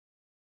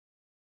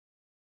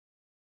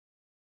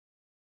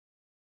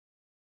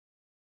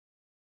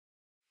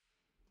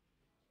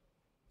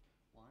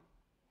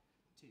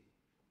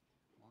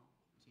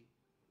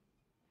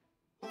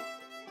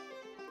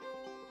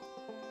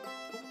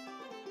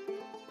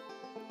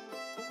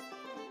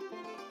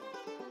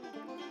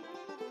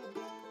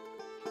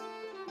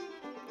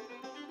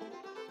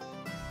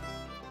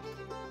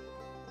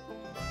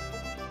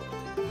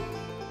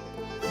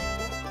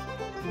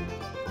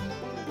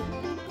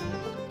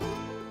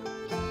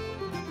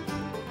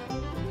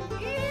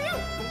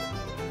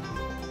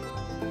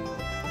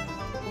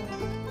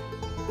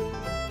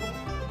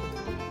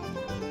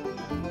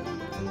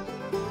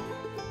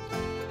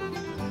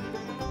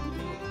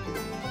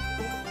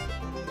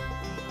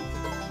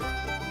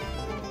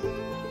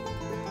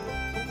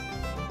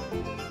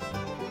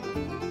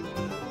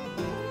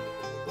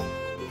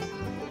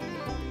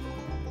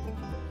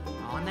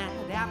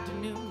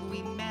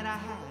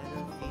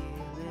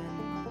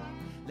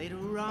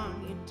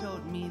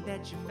told me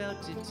that you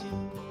felt it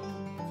too.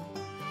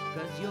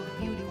 Cause your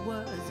beauty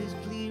was as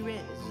clear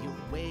as your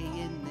way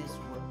in this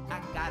world. I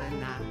got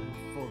an eye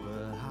for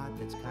a heart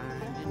that's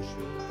kind and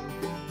true.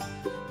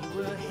 You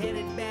were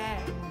headed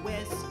back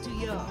west to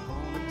your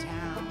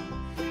hometown,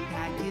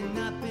 packing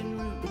up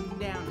and rooting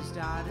down to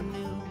start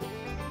anew.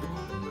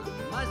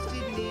 Must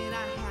admit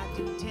I had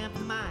to temper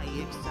my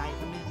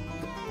excitement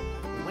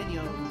when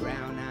your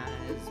brown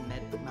eyes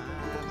met my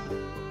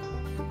blue.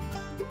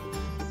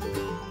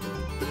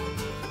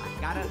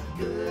 I got a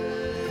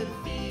good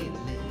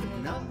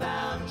feeling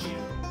about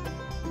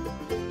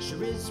you.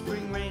 Sure is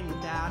spring rain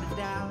without a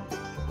doubt.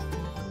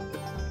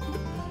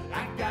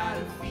 I got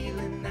a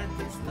feeling that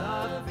this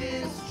love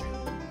is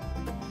true.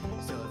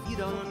 So if you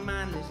don't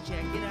mind, let's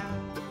check it out.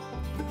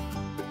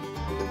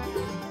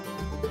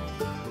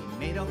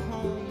 We made a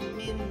home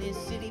in this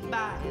city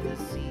by the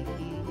sea.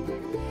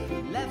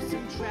 Left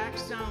some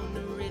tracks on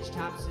the ridge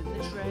tops and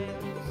the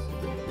trails.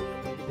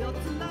 We built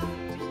a love,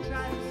 just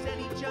trying to set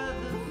each other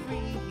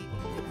free.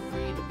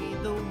 Free to be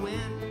the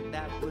wind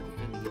that would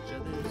fill each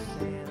other's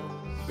sails.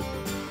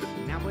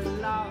 Now we're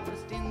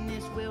lost in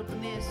this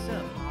wilderness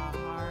of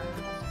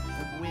hearts,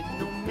 with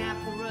no map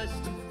for us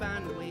to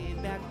find a way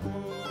back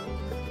home.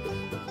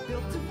 We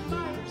built a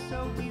fire so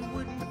we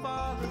wouldn't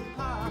fall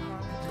apart,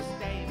 to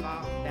stave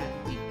off that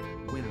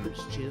deep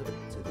winter's chill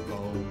to the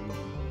bone.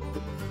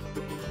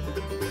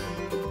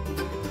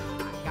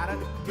 I got a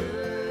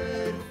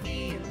good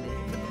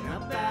feeling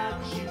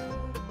about you.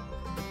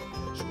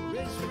 Sure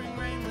is spring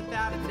rain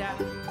without a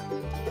doubt.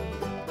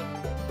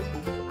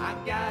 I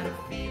got a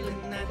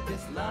feeling that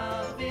this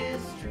love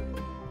is true.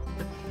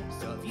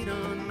 So if you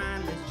don't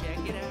mind, let's check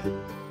it out.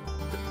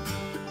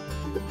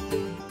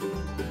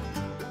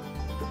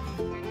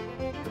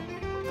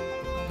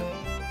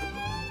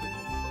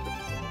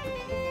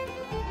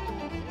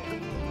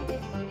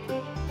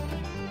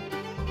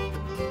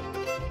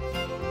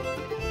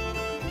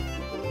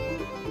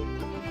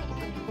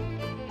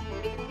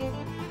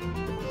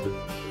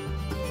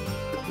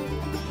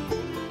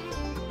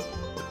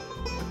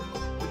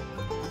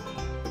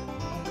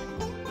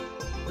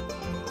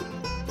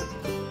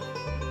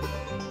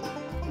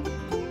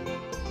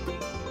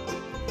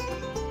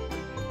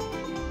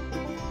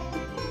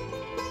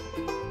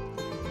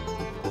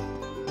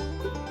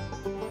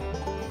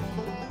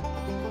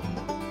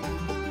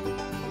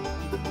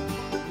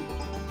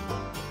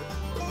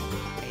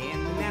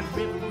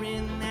 River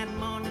in that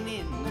morning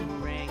in the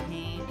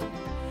rain,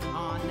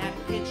 on that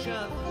pitch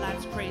of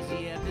life's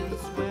crazy ebb and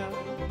swell.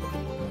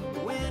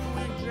 When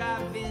we're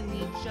driving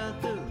each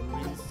other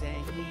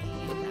insane,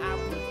 I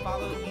will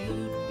follow you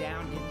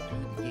down and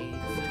through the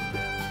gates of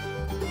hell.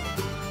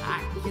 I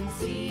can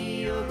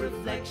see your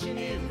reflection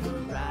in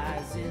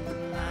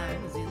horizon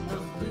lines, in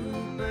those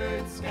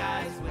bluebird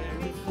skies where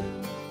we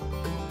flew.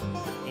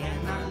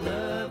 And our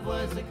love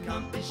was a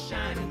compass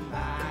shining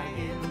by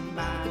and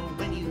by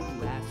when you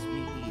asked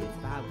me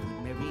if I would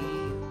marry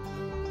you.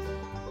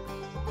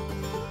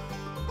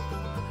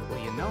 Well,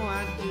 you know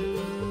I do.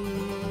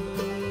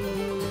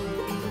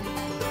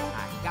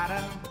 I got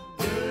a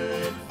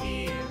good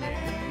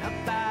feeling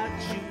about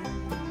you.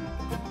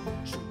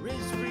 Sure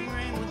is spring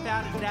rain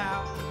without a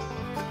doubt.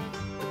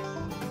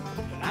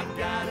 I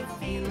got a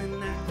feeling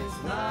that this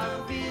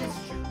love is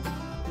true.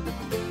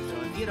 So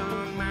if you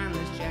don't mind,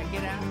 let's check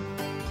it out.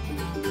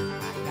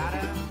 I got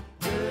a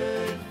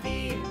good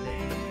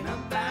feeling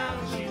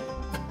about you.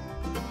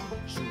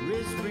 Sure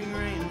is spring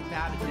rain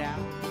without a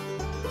doubt.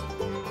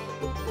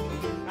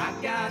 I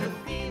got a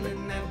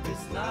feeling that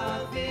this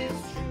love is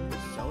true.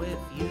 So if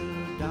you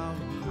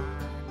don't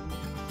mind,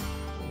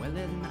 well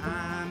then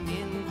I'm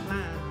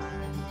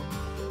inclined.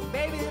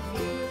 Baby, if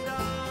you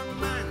don't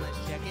mind, let's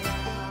check it out.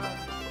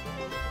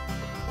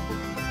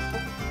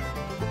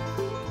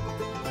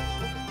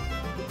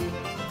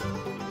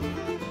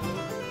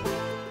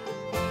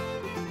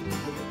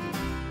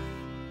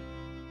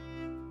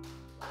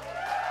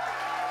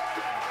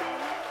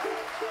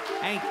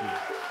 Thank you.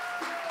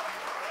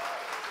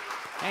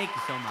 Thank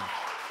you so much.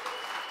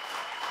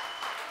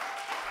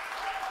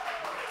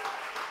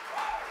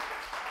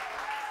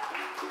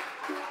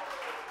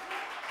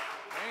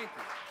 Thank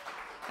you.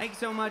 Thank you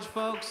so much,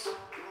 folks.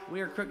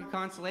 We are Crooked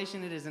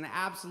Constellation. It is an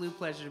absolute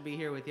pleasure to be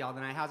here with y'all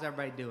tonight. How's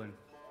everybody doing?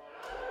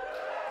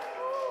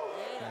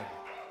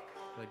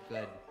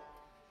 Good.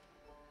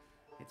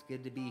 It's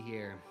good to be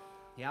here.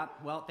 Yeah,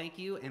 well, thank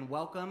you and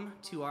welcome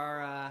to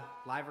our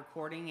live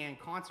recording and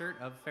concert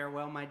of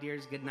Farewell, My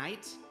Dears, Goodnight.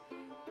 It's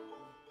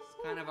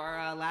kind of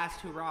our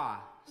last hurrah,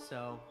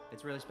 so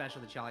it's really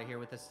special that y'all are here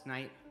with us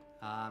tonight.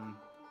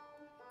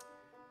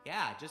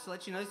 Yeah, just to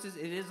let you know, it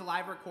is a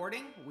live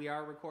recording. We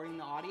are recording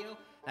the audio.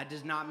 That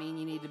does not mean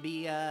you need to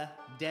be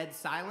dead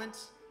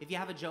silent. If you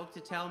have a joke to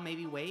tell,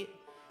 maybe wait.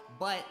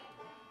 But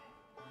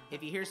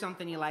if you hear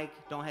something you like,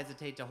 don't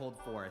hesitate to hold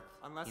forth.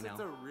 Unless it's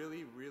a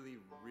really, really,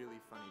 really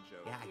funny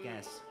joke. Yeah, I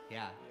guess.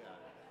 Yeah.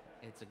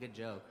 It's a good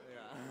joke.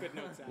 Yeah. Good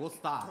notes, Zach. We'll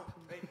stop.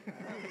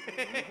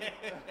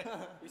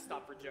 We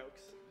stop for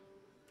jokes.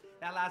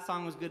 That last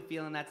song was Good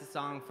Feeling. That's a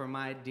song for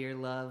my dear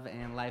love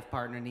and life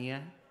partner,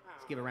 Nia.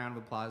 Let's give a round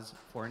of applause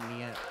for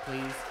Nia,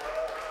 please.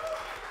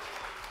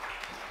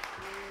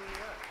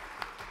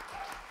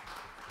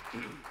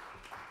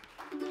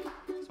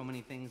 So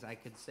many things I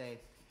could say.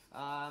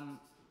 Our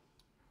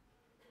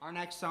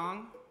next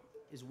song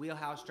is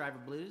Wheelhouse Driver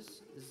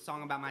Blues. This is a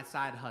song about my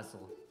side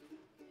hustle.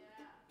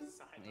 Yeah.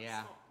 Side hustle.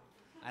 Yeah.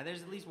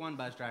 There's at least one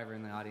bus driver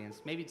in the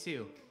audience. Maybe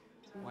two.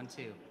 1,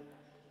 2.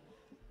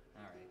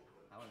 All right.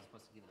 I wasn't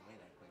supposed to give it away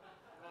that quick.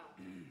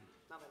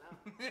 Not by now.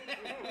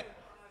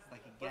 It's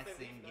like a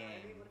guessing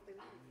game.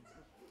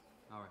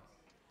 All right.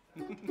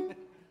 Time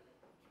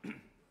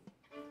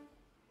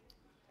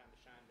to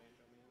shine,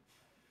 Banjo Man.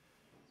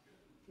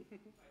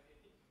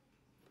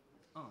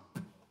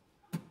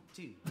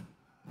 2,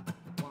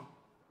 1,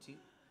 2,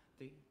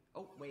 3.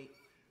 Oh, wait.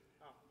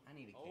 Oh. I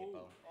need a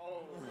capo.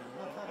 Oh.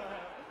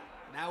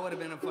 That would have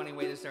been a funny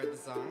way to start the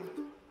song.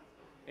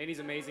 And he's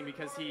amazing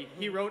because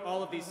he wrote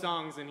all of these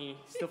songs and he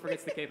still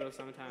forgets the capo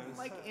sometimes.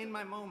 Like in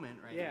my moment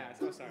right yeah, now.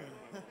 so sorry.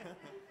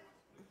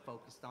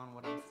 Focused on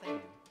what I'm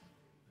saying.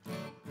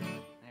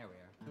 There we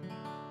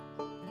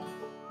are.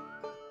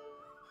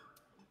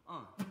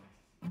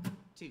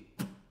 2,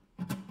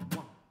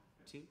 1,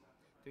 2,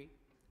 3,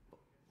 4.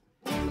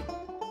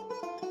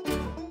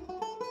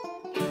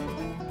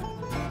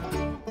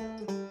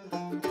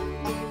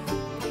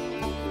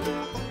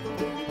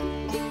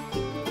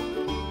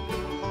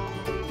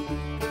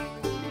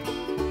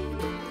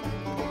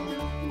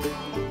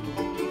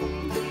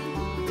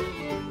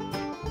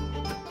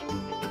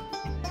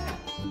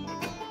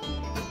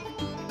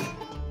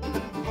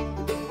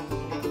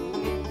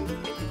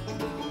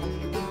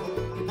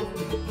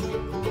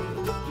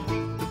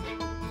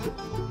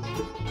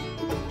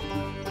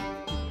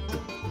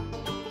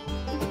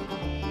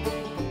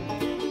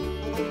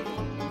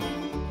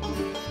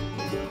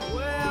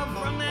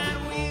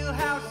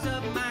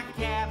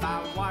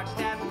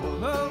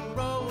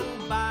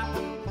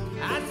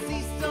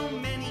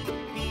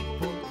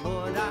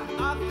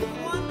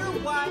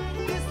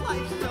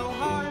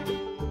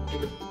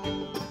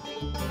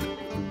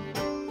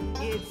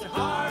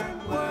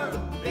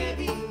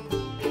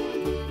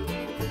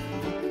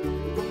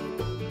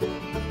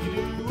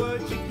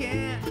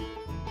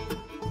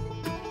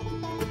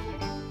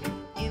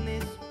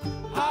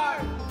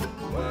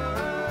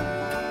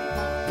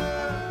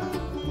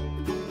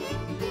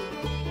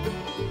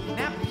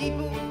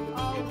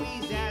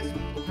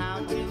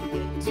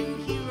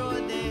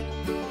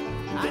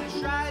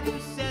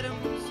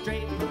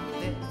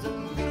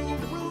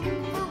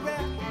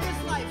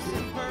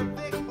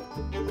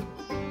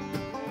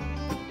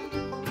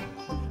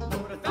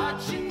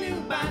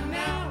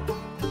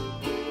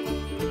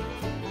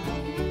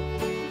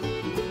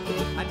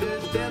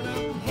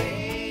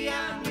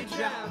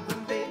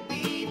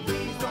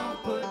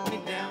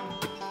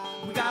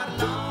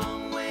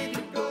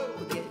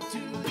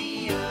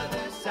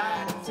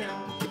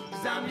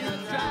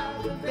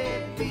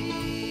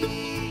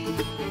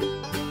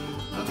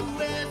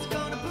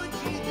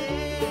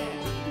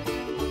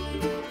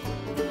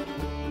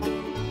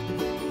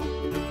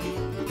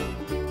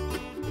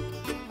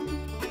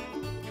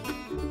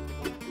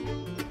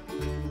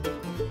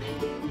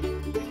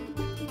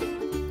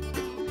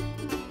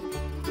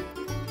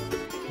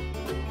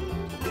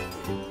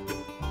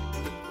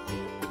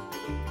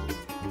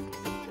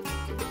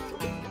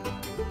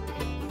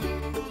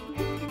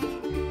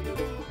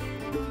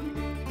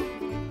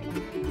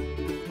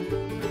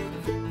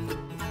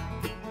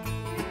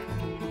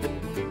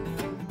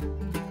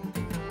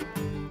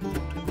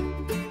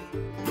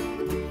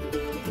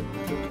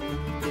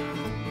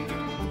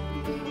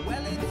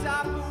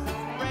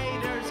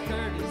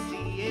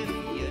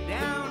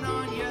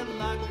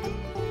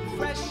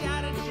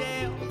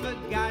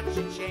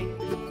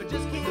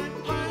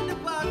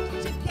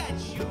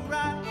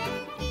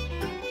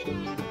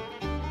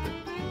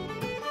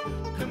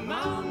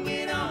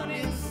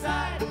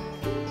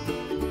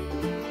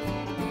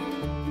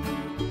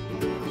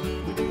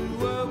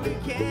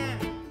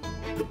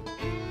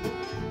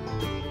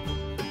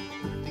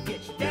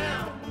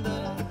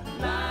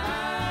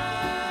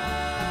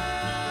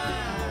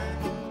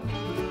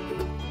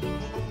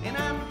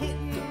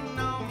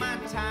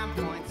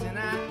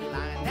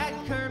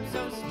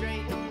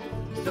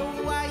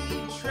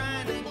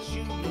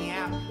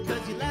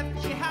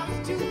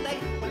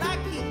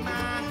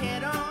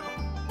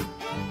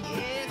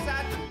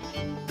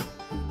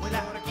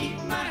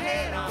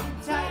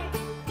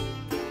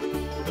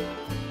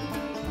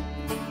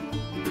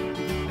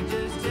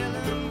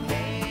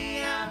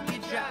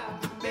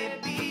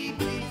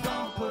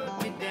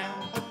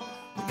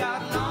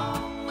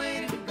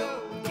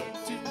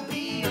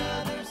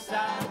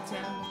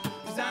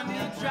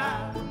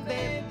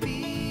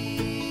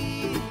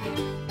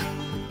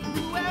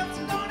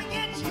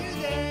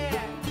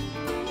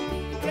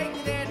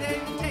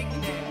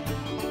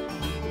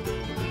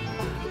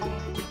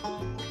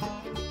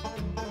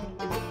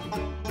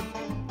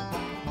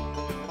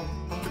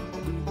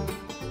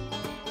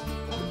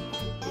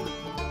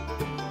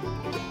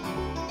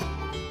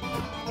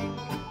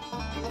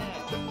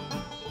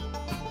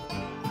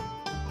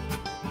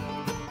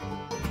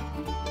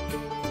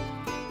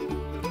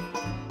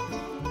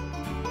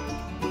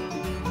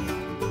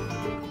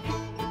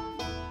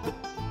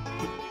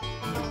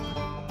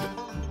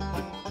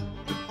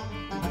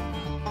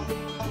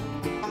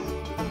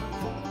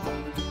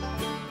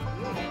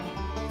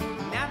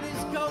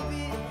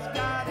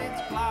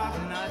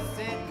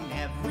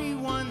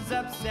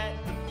 upset.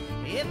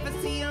 If I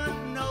see your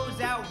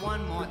nose out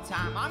one more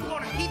time, I'm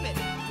gonna keep it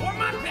for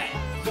my pet.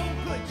 So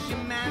put your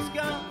mask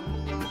on.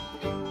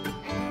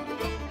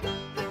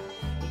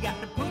 You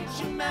got to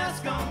put your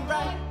mask on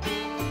right.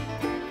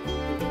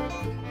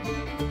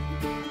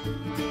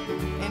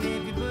 And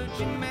if you put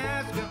your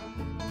mask on,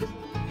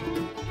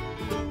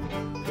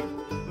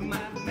 we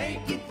might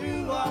make it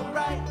through all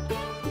right.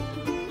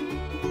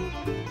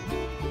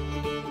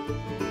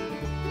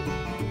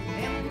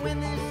 And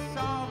when this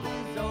all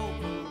is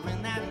over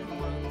and that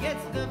world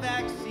gets the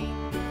vaccine,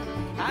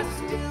 I'll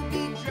still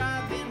be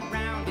driving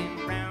round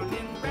and round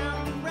and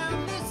round and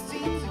round this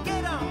scene. So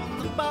get on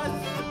the bus,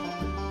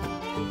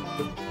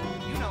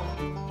 you know,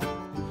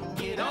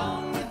 get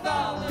on with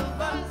all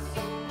of us.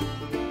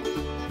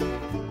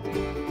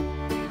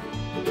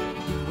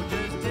 We'll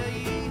just tell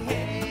you,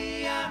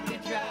 hey, I'm your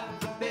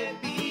driver,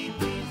 baby,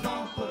 please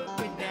don't put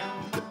me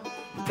down.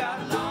 We've got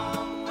a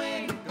long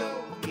way to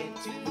go, get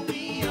to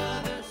the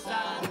other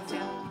side of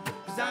town.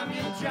 'Cause I'm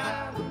your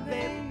driver,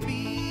 baby.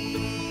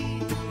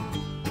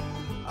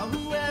 Oh,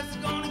 who else is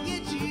gonna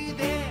get you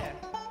there?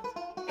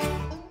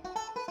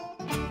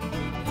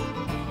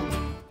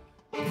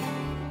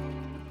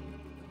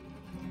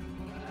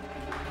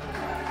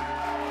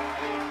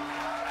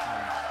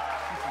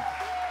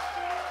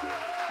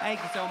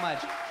 Thank you so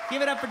much.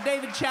 Give it up for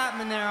David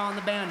Chapman there on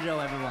the banjo,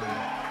 everyone.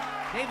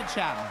 David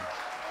Chapman.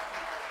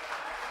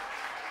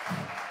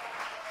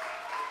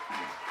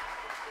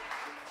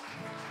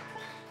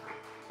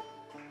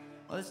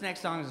 Well, this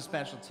next song is a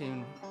special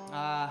tune.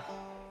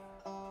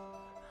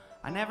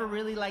 I never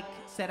really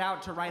set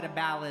out to write a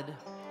ballad,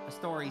 a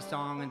story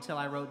song, until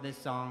I wrote this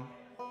song.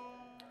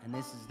 And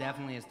this is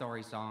definitely a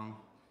story song.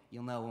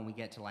 You'll know when we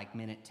get to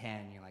minute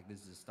 10, you're like,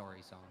 this is a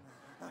story song.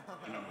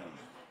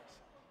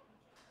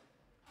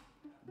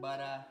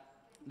 But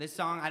this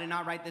song, I did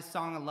not write this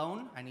song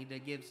alone. I need to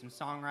give some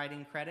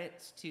songwriting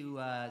credits to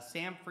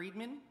Sam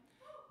Friedman,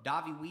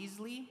 Davi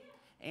Weasley,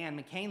 and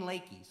McCain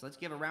Lakey. So let's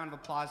give a round of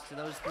applause to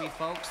those three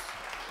folks.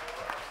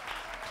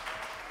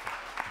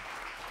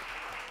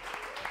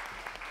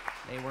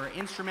 They were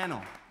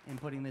instrumental in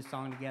putting this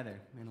song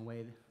together in a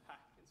way that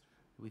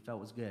we felt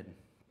was good.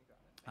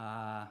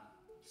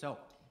 So,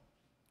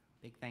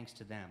 big thanks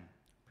to them.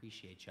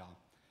 Appreciate y'all.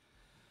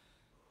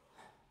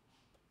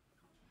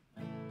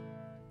 Do you want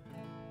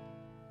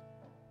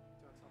to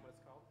tell them what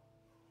it's called?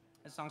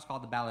 This song's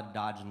called The Ballad of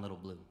Dodge and Little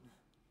Blue.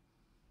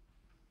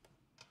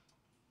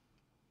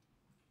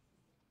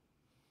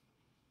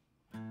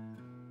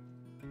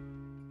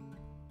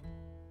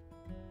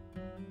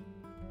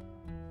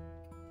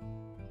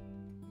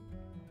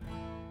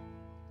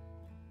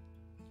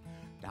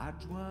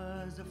 Dodge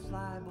was a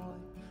flyboy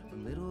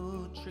from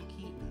Little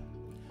Chiquita,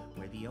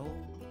 where the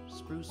old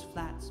spruce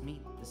flats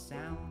meet the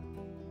sound.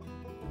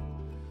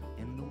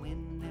 And the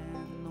wind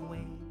and the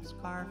waves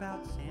carve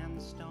out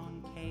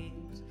sandstone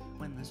caves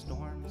when the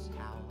storms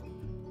howl.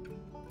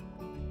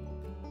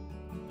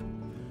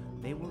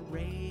 They were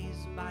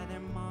raised by their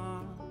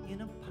ma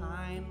in a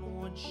pine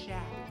wood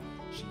shack.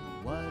 She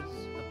was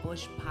a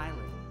bush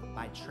pilot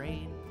by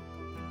trade.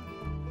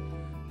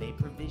 They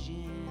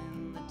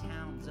provision the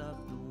towns of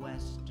the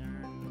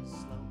western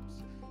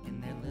slopes in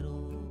their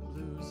little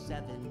blue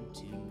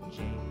 7-2J.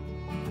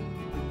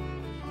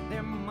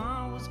 Their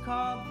ma was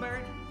called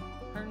Birdie.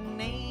 Her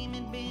name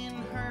had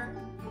been heard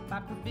by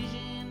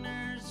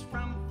provisioners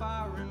from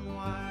far and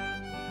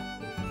wide.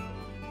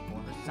 For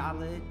her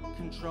solid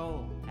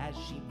control as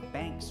she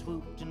banked,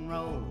 swooped, and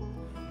rolled,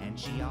 and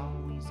she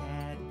always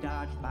had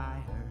Dodge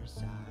by her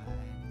side.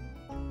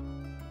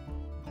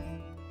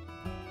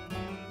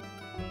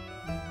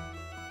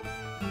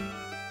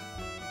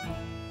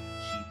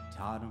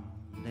 Taught 'em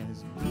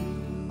there's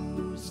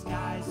blue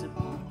skies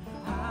upon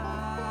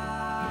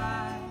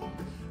high,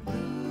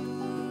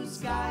 blue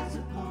skies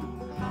upon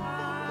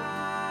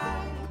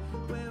high.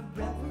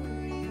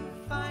 Wherever you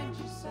find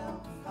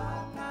yourself,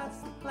 fly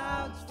past the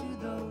clouds to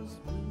those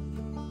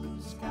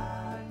blue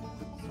skies.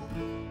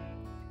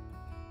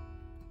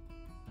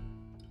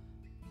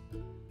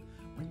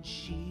 When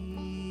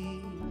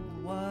she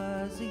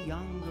was a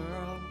young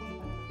girl,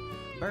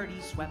 Birdie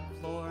swept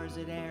floors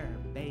at Air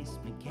Base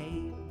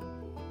McCabe,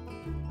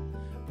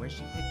 where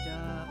she picked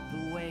up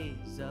the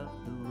ways of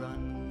the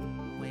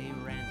runway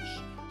wrench,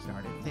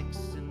 started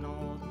fixing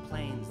old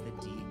planes that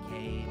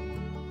decayed.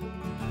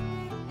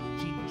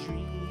 She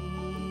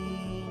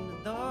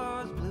dreamed of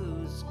those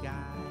blue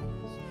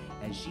skies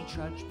as she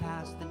trudged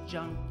past the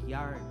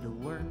junkyard to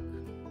work.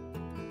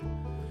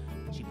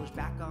 She pushed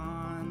back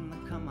on the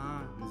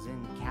come-ons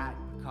and cat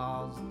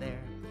calls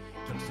there,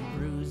 took some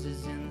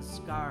bruises and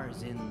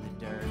scars in the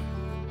dirt.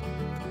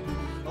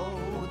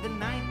 Oh, the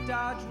night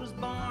Dodge was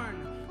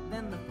born,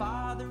 then the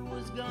father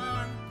was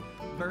gone.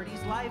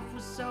 Birdie's life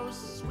was so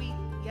sweet,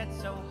 yet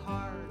so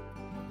hard.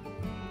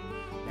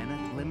 Then a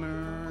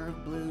glimmer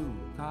of blue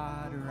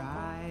caught her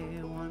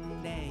eye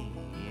one day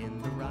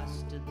in the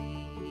rust of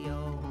the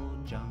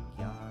old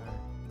junkyard.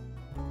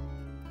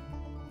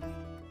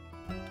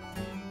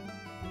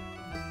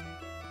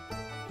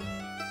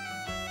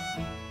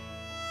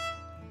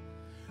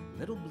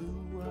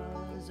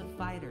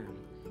 fighter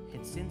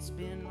had since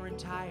been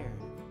retired,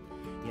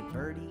 yet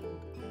Birdie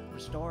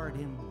restored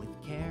him with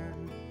care.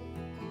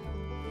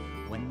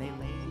 When they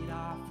laid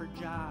off her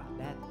job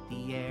at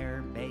the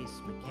Air Base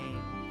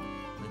McCain,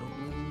 Little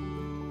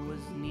Blue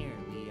was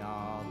nearly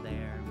all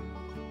there.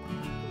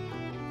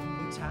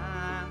 In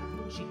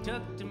time, she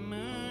took to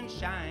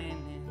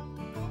moonshining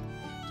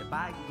to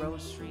buy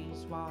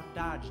groceries while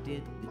Dodge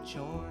did the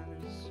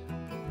chores.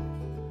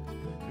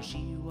 For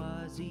she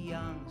was a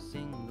young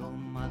single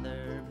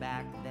mother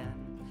back then,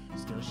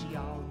 still she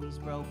always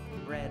broke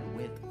bread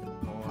with the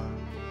poor.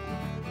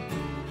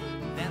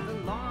 Then the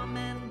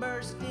lawmen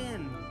burst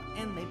in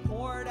and they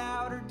poured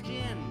out her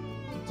gin,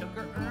 took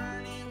her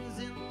earnings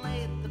and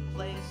laid the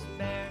place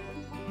bare.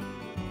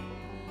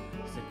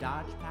 So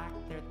Dodge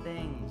packed their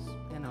things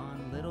and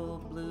on Little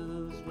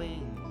Blue's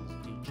wings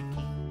to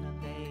Chiquita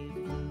they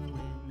flew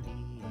in the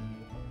air.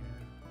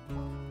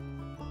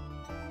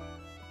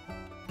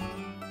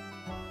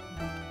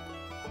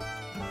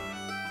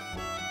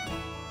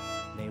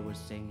 They were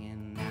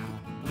singing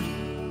out,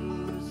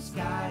 blue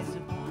skies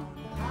upon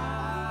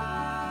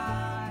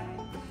high,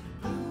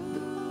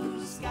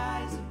 blue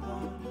skies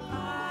upon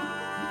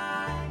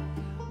high.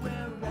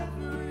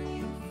 Wherever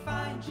you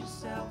find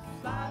yourself,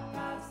 fly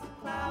past the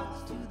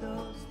clouds to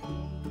those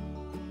blue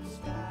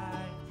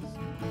skies.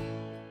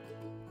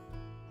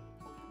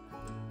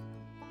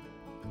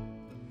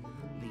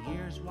 The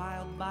years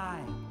wiled by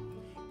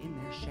in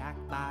their shack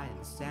by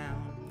the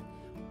sound,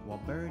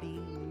 while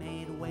Birdie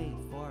made way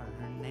for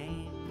her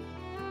name.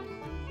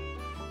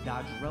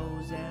 Dodge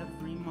rose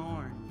every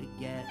morn to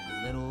get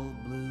Little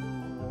Blue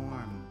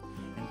warm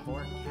and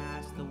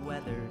forecast the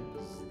weathers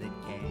that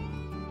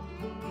came.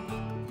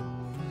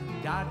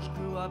 Dodge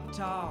grew up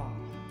tall,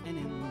 and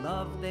in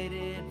love they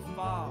did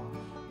fall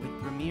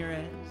with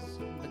Ramirez,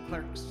 the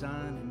clerk's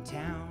son in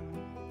town.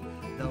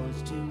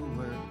 Those two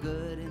were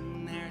good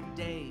in their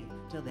day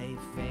till they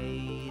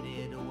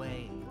faded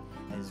away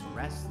as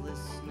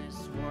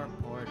restlessness wore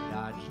poor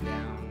Dodge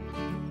down.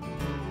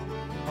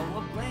 Oh,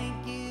 a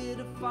blanket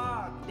of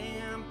fog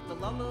damped the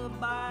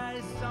lullaby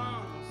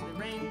songs that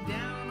rained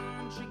down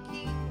on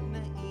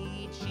Chiquita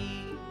each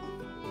eve.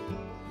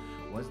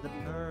 Was the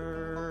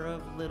purr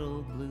of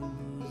Little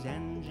Blue's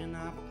engine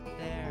up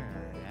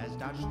there as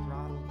Dodge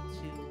throttled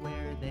to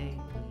where they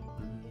could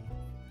breathe.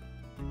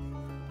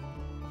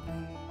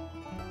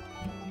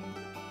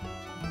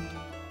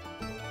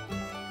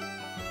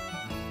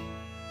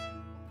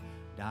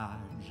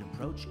 Dodge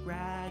approached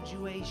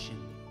graduation,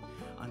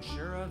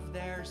 unsure of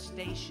their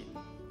station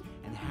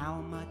and how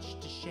much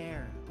to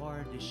share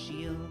or to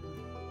shield.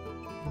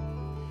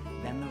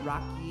 Then the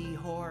Rocky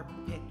Horror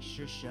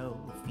Picture Show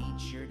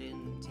featured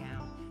in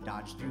town.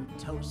 Dodge threw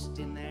toast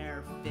in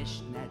their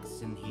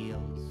fishnets and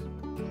heels.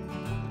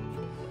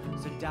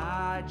 So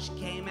Dodge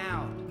came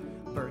out,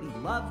 Birdie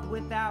loved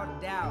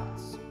without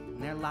doubts,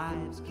 and their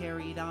lives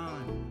carried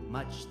on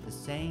much the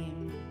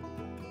same.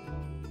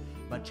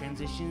 But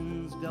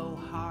transitions go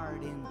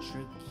hard in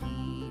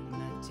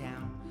Chiquita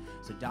town,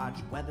 so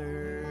Dodge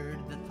weathered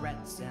the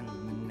threats and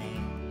the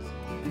names.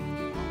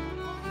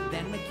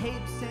 Then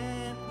McCabe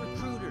sent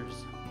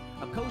recruiters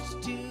up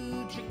coast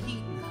to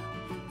Chiquita,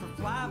 for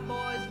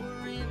flyboys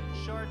were in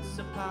short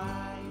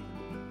supply.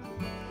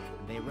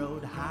 They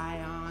rode high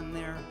on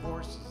their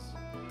horses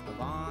of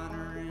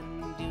honor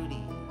and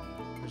duty,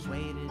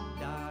 persuaded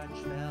Dodge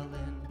fell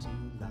into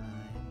line.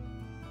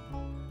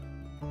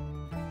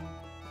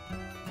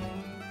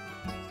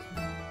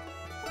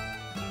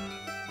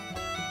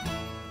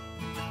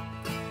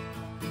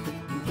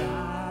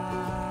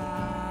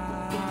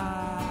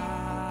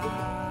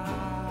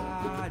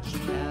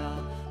 Fell,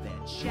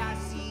 that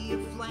chassis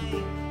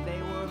aflame,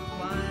 they were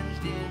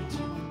plunged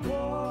into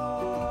war.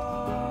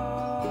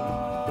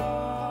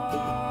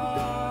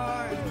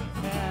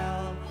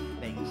 Hell,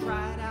 they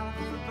cried out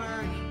for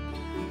Birdie,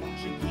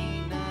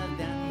 Chiquita,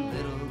 then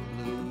Little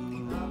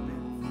Blue,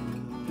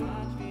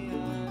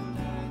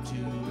 to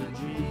a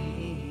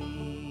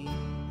dream,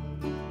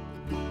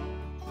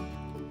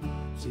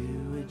 to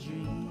a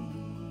dream.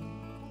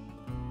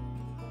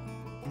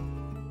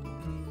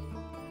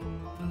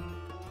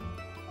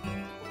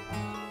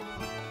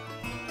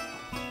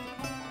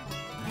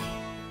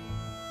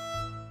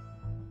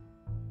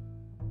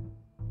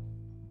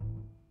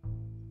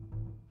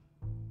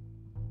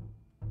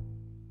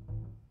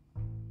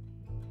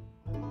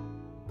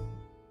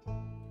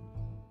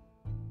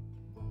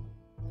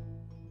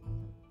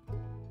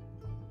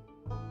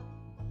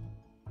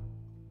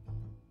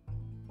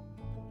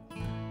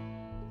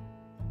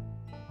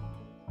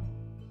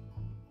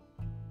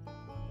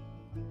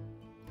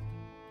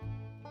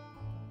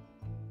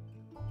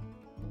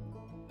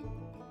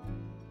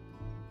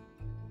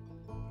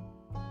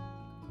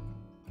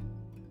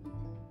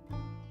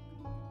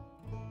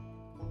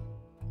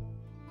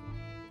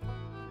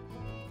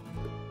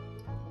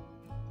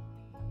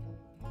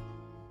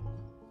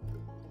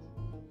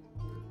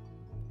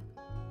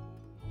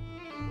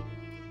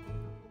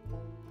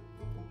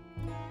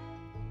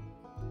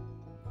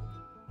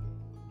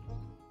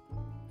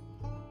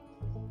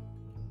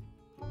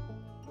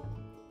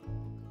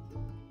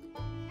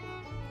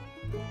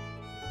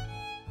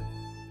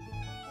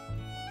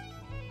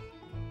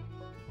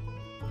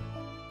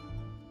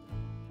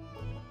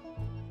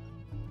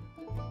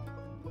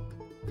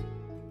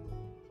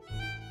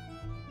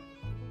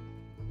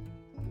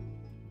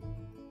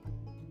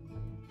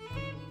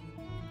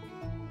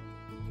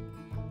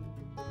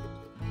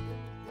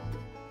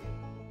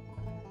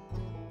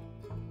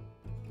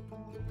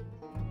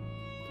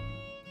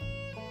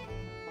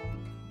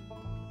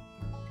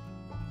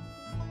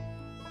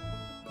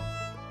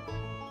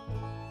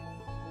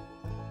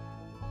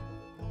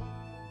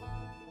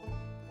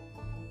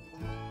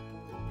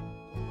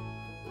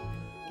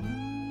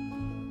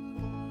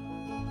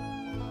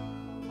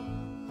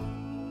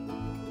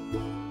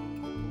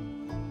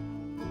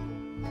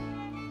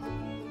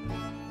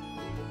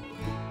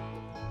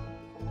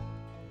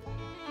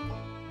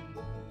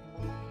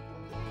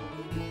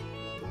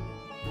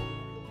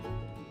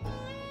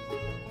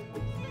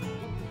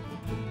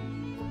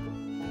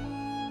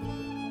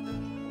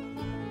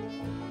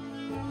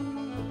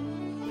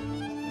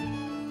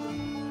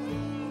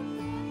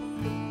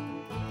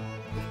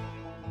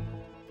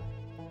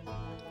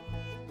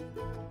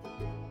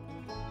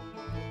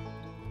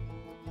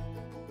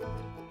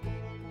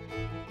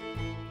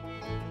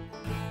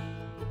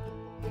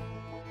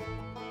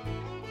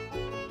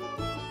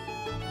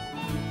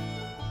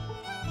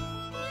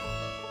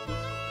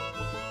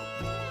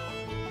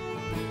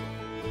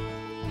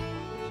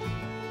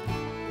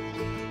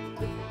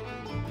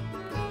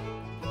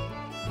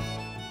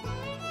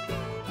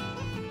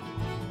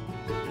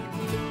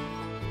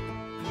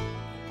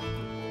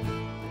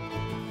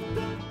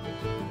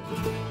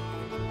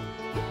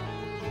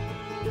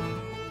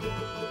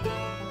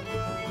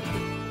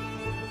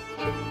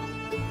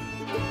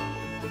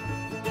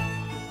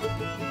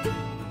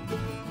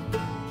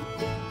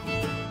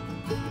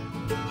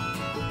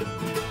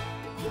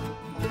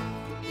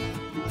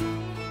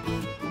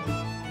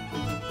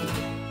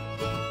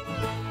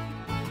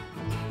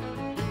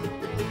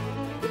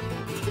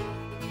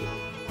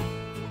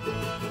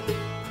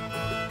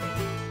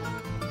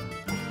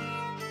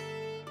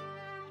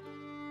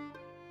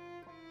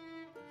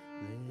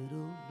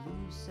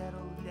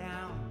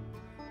 down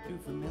through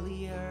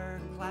familiar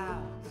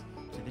clouds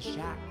to the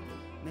shack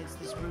midst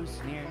the spruce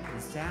near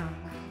the sound,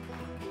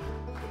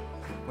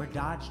 where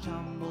Dodge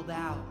tumbled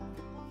out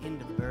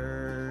into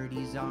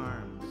Birdie's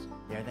arms.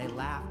 There they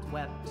laughed,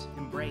 wept,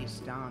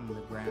 embraced on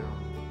the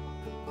ground.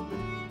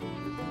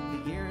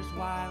 The years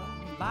while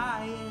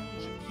by in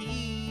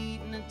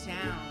Chiquita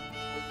town,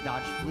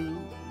 Dodge flew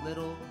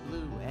little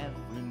blue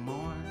every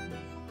morn.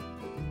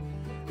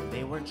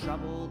 They were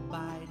troubled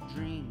by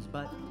dreams,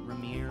 but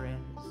Ramirez,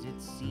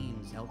 it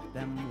seems, helped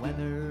them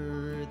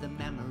weather the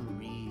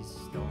memory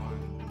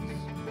storms.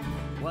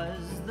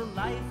 Was the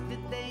life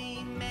that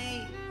they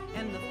made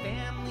and the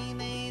family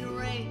they'd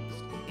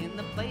raised in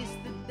the place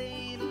that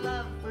they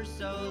loved for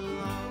so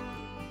long.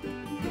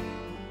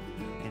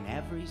 And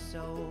every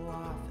so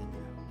often,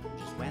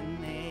 just when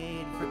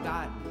they'd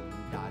forgotten,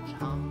 Dodge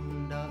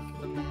hummed a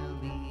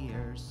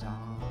familiar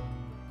song.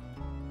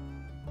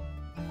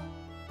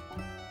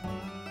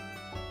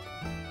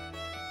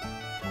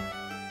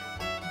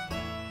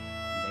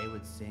 They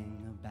would sing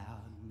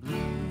about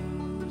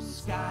blue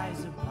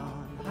skies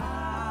upon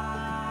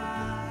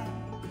high,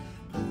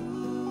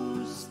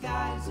 blue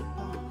skies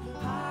upon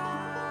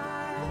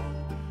high.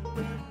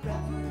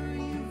 Wherever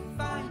you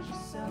find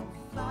yourself,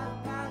 fly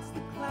past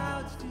the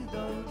clouds to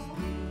those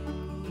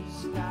blue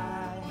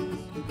skies.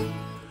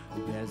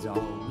 There's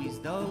always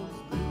those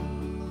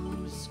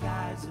blue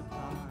skies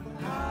upon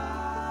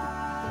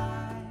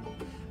high,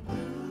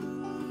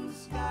 blue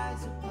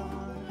skies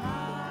upon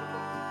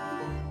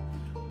high.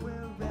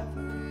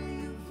 Wherever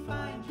you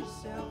find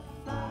yourself,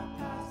 fly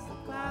past the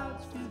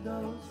clouds to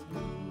those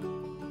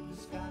blue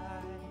skies.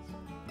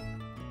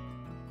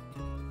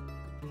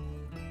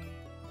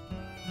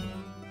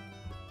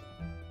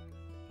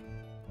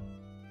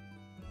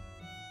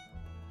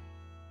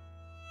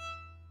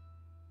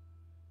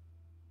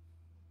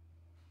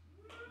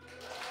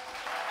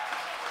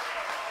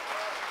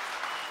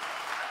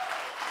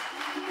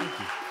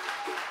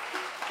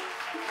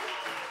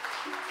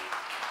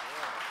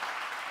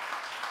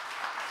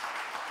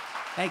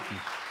 Thank you.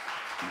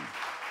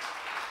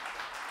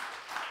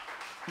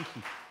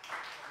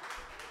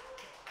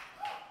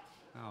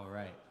 All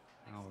right.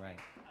 All right.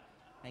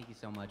 Thank you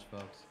so much,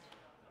 folks.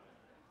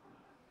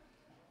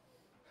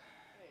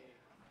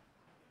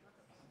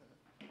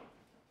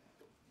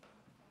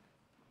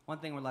 One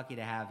thing we're lucky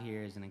to have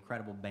here is an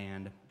incredible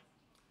band.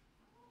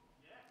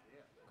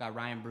 We've got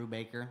Ryan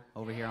Brubaker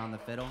over here on the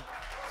fiddle.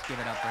 Let's give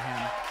it up for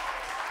him.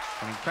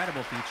 An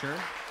incredible feature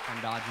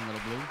on Dodge and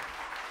Little Blue.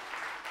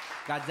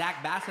 Got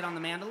Zach Bassett on the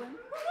mandolin.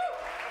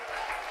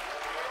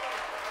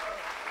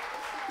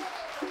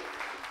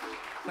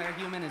 Claire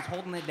Heumann is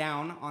holding it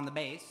down on the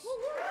bass.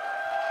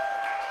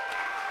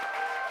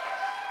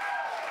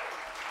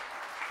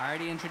 I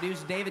already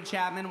introduced David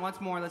Chapman. Once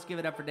more, let's give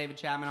it up for David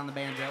Chapman on the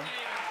banjo.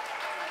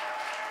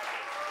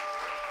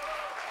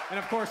 And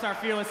of course, our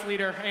fearless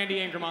leader, Andy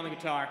Ingram, on the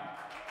guitar.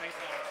 Thanks,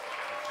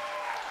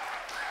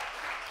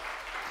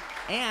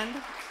 And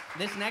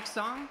this next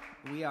song,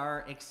 we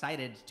are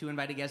excited to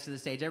invite a guest to the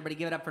stage. Everybody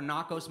give it up for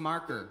Nakos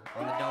Marker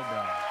on the dobro.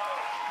 I'm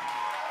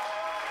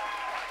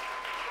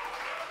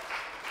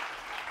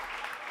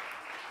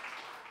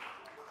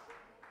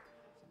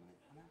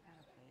going to kind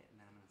of play it, and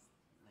then I'm going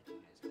to let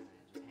you guys kind of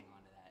just hang on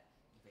to that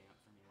vamp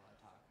for me while I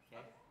talk,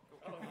 okay?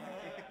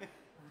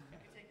 You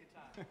take your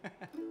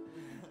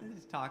time.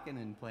 Just talking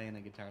and playing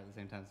a guitar at the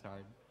same time is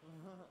hard.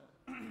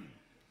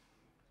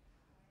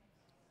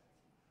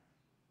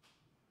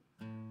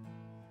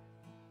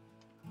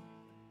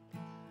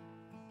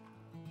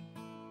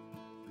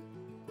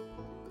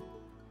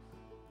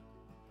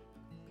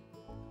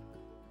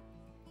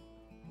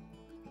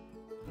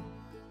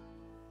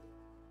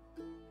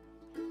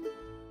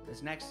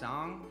 This next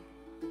song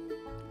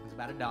is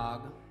about a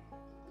dog.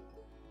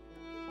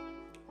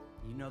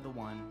 You know the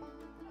one.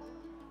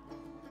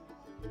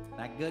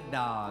 That good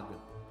dog.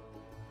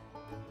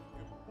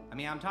 I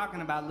mean, I'm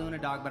talking about Luna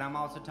Dog, but I'm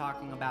also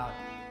talking about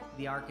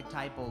the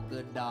archetypal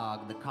good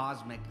dog, the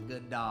cosmic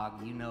good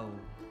dog. You know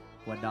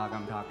what dog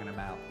I'm talking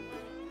about.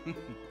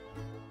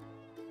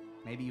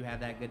 Maybe you have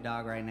that good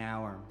dog right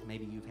now, or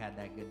maybe you've had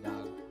that good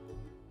dog.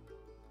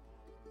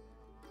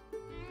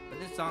 But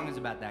this song is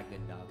about that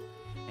good dog.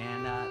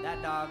 And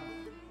that dog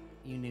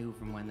you knew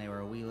from when they were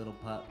a wee little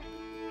pup.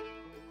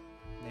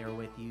 They were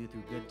with you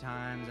through good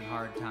times and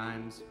hard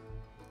times,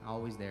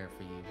 always there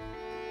for you.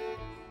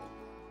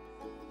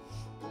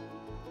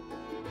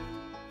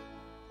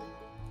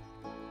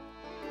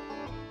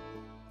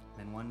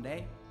 Then one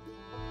day,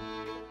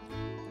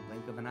 in the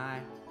blink of an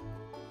eye,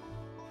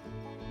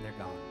 they're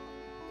gone.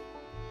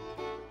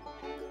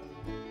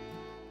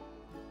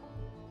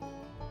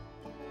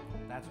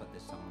 That's what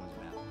this song was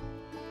about.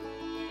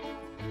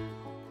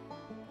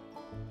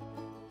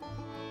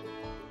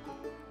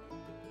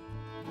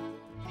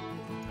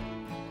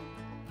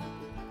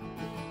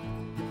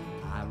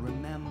 I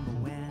remember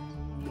when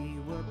we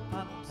were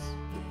pups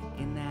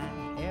in that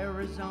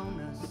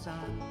Arizona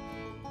sun.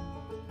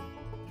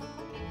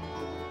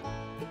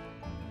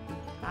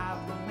 I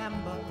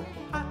remember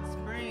hot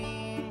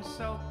spring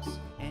soaks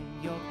and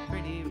your pretty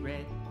pretty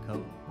red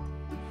coat.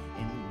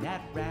 In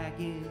that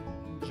ragged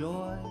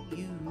joy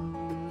you'd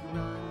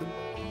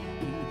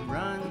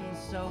run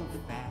so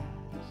fast.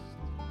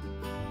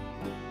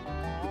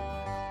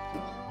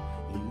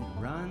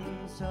 You'd run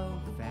so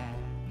fast.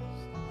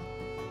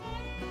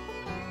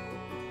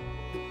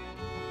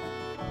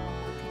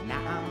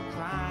 Now I'm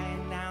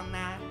crying down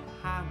that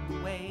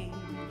highway,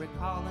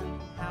 recalling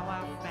how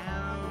I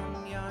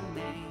found your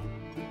name.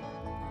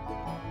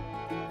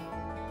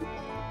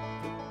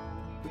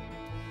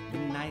 The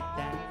night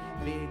that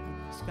big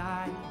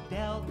sky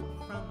dealt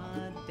from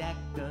a deck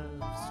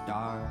of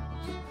stars,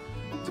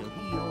 till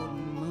the old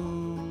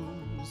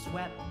moon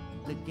swept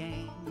the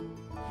game.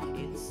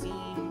 It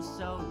seemed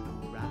so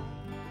right.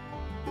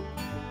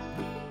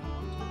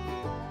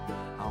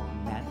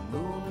 On that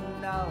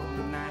moon all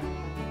night.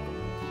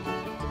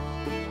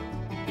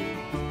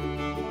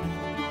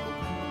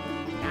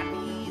 Now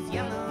these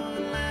yellow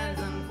lines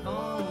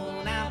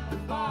unfold out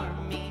before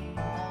me.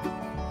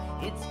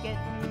 It's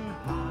getting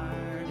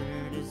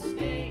harder to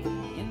stay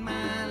in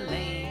my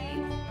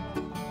lane.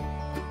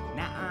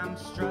 Now I'm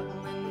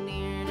struggling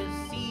near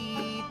to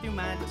see through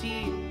my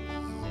tears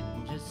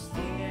and just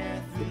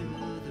stare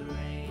through the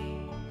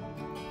rain.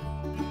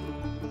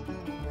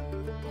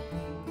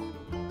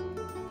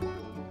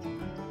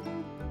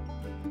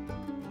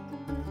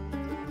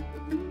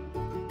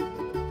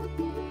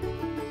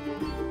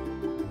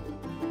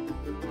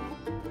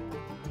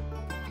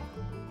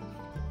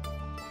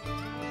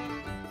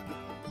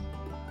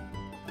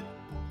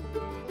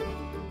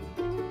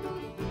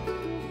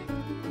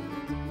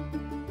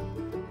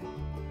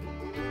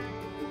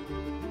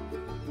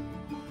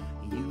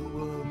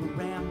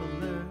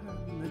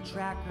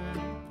 Tracker,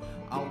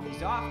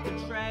 always off the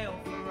trail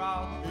for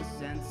all the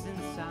sense and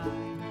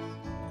signs.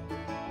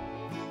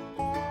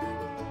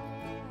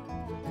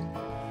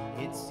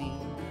 It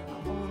seemed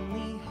I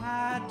only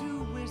had to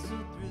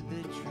whistle through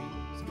the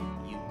trees.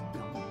 You'd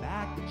come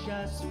back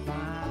just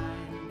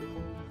fine.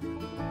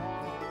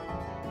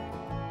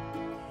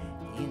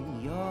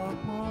 In your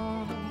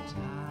own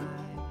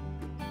time,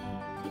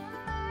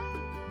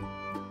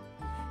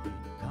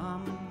 you'd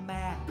come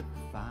back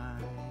fine.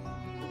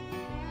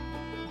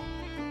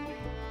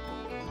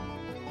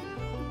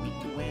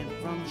 Went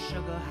from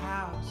Sugar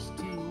House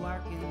to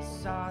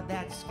Arkansas,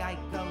 that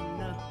Skyco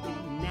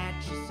nothing that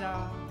you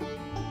saw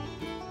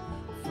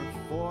for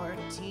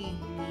 14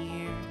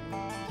 years.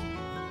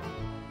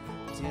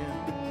 Till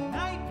the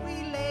night we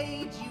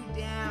laid you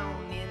down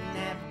in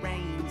that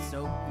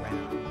rain-soaked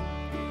ground.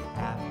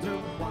 After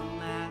one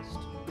last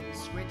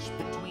switch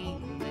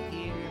between the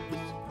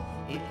ears,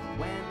 it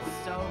went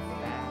so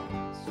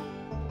fast.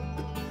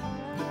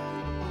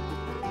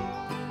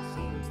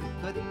 Seems the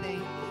good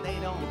things, they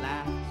don't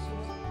last.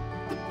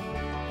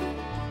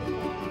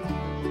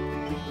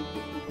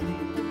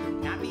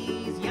 Now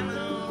these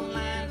yellow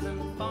lines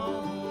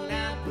unfold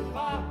out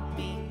before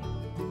me.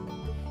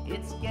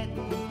 It's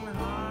getting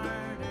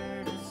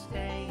harder to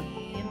stay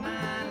in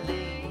my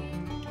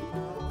lane.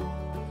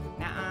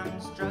 Now I'm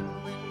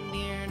struggling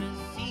near to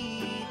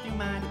see through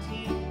my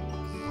tears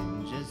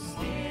and just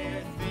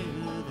stare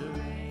through the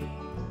rain.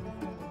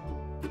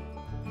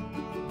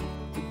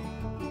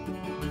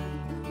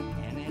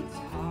 And it's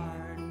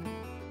hard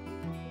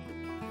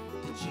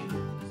to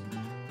choose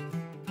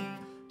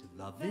to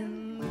love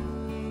and lose.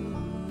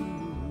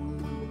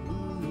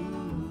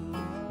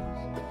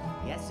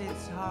 Yes,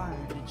 it's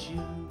hard to choose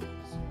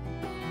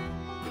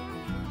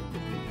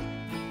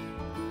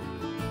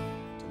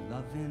to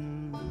love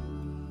and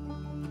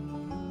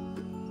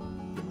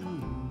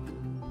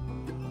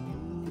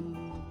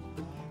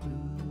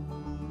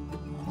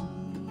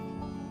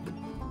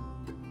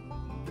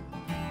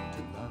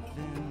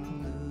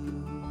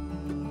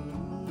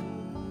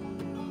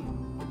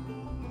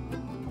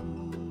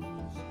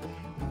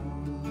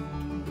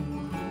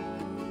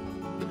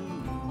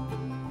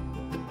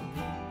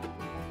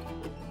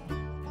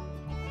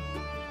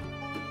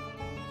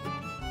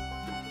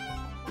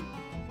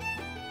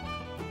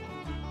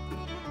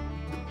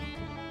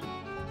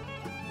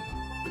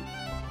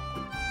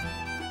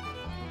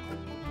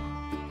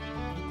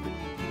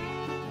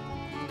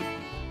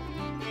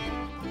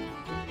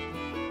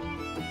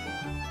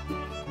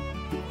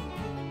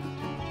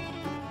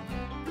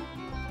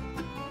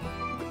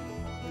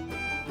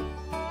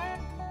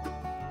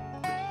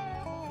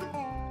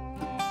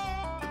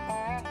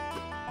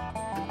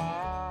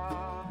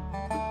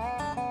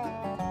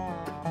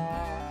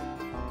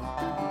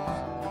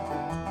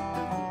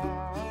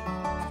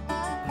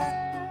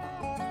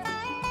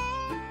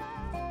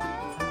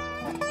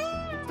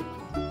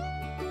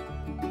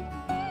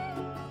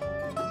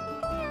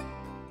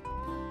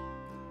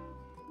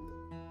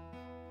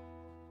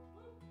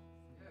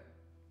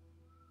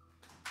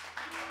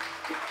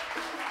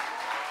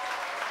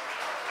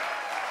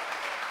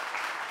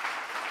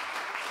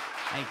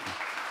Thank you.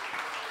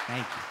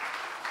 Thank you.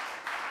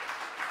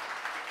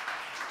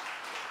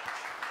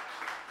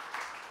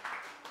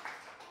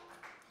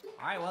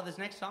 All right, well, this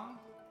next song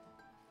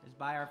is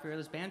by our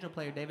fearless banjo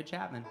player, David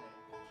Chapman.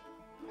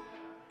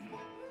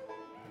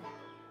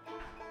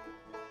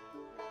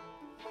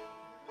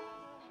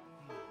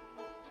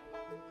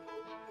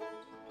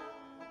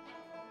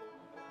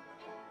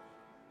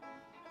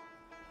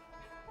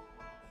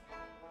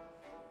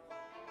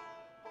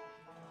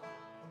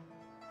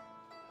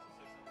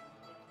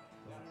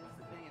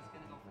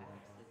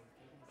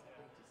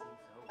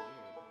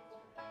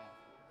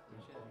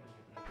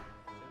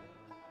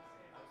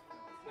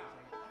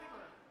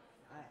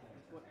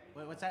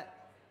 what's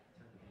that?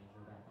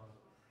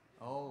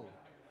 Oh.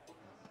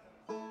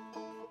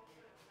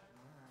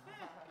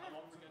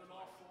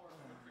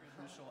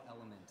 Crucial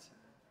element.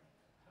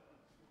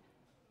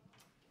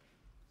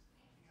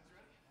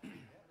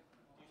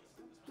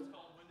 This one's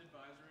called Wind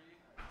Advisory.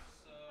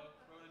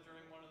 It's wrote it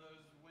during one of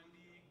those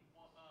windy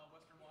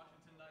Western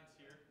Washington nights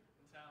here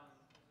in town.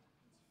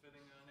 It's a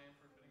fitting name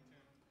for a fitting tune.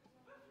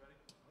 You ready?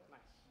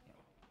 Nice.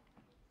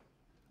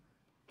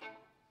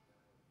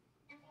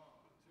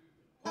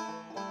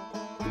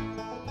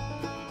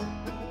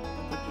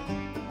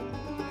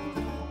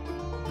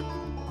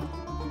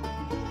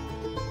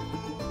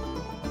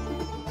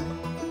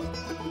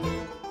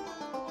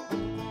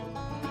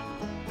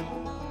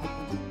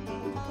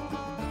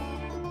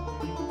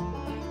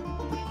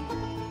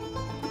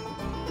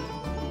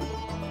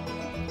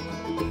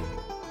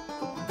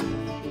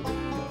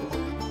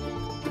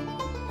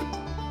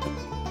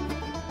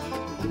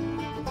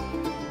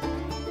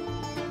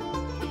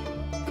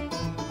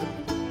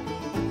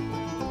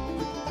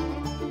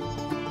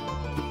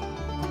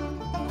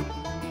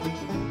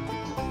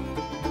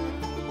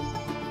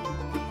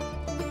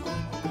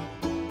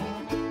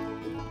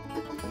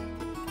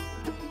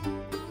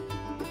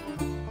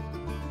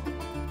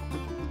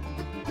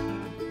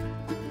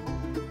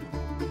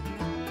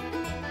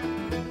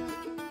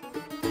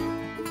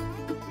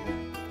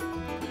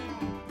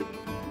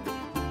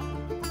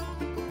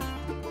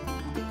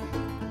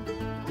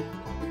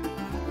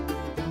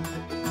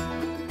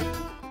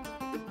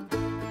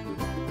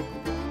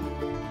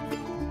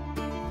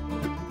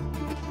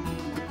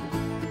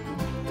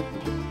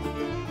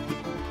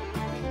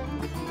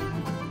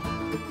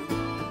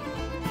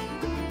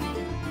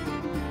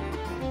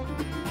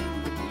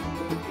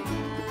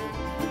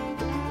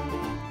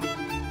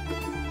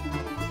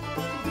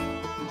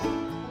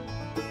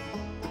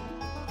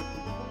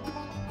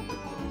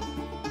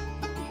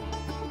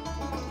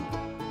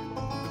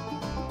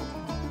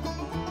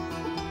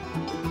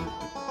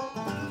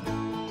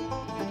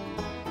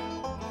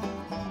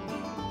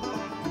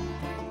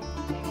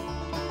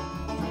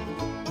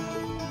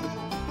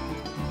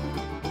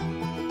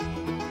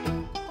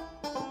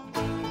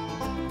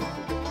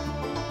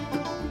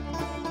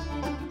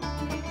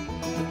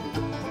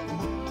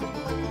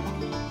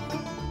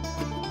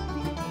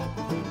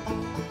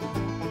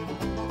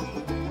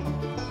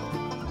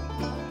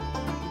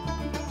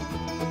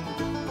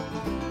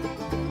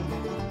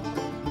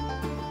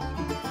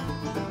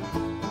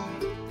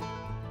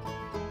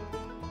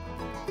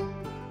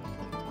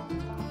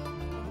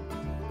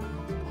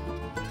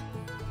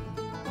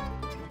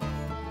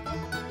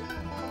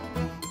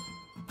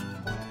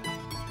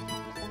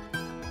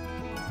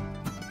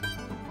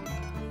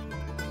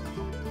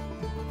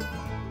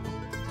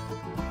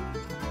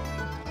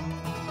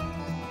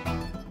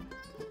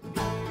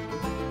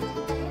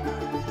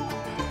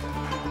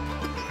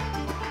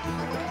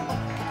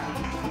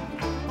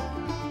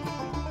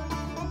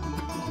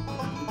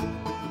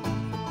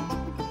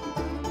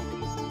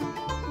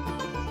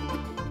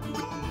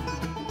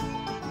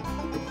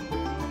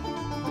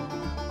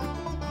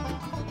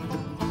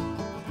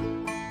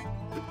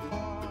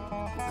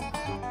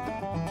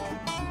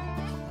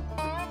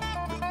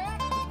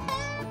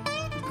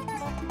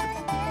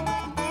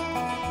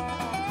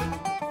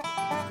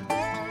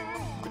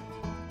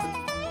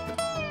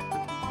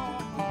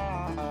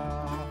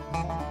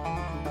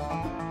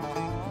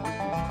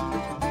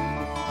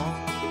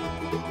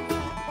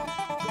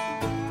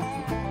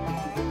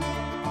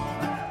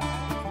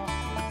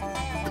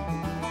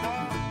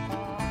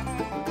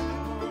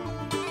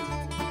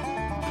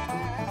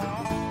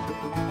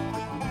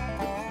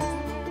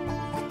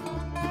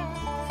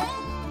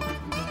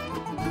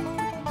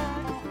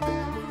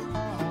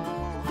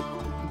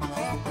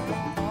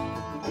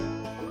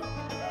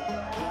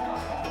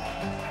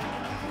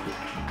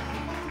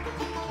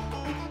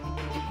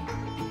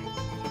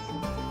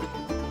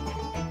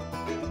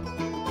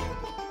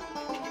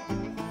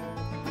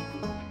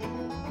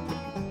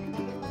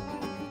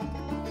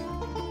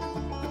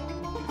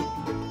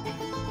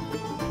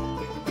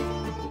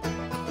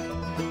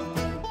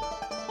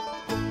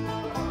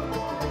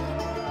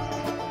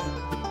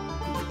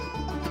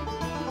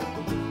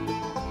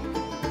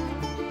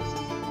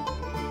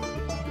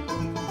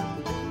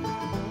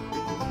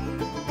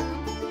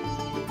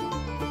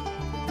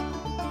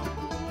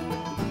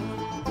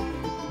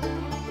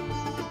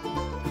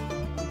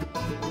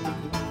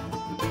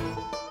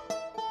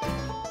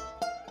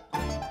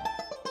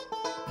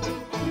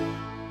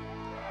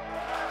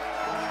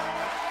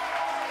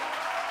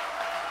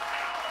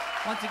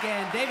 Once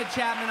again, David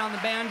Chapman on the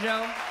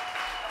banjo.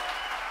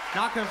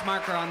 Knockoff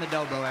Marker on the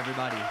dobro,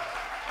 everybody.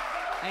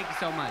 Thank you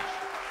so much.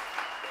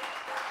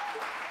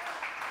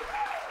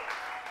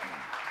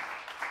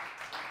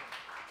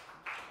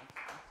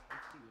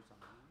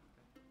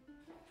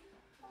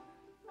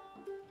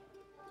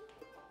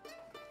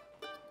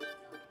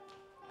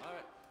 All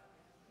right.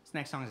 This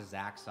next song is a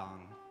Zach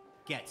song.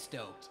 Get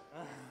Stoked.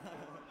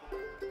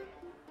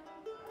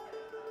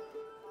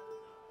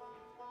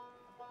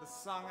 The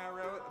song I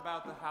wrote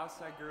about the house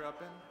I grew up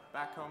in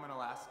back home in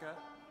Alaska.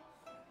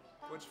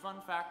 Which,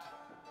 fun fact,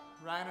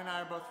 Ryan and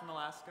I are both from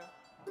Alaska.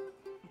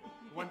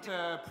 Went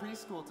to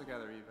preschool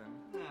together even.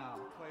 Oh,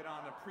 Played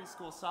on a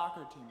preschool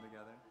soccer team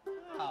together.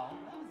 oh,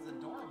 that was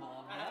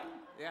adorable of them.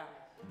 Yeah.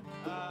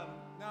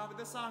 No, but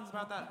this song's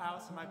about that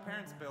house, and my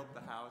parents built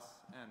the house,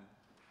 and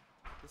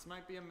this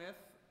might be a myth,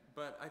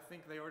 but I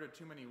think they ordered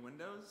too many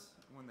windows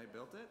when they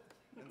built it.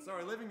 And so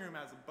our living room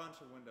has a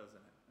bunch of windows in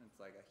it. And it's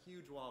like a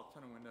huge wall, a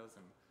ton of windows,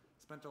 and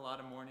spent a lot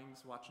of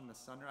mornings watching the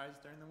sunrise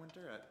during the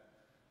winter at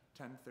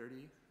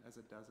 10:30, as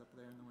it does up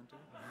there in the winter.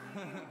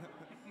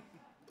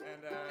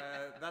 And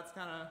that's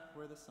kind of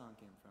where this song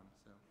came from,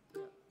 so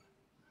yeah.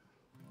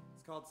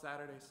 It's called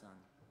Saturday Sun.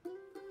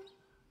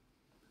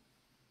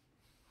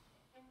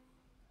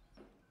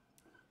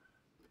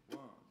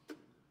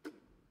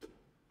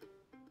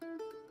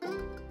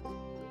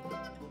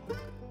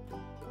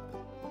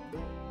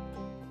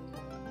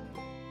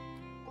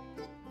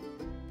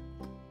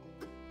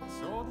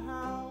 This old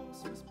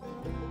house was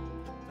built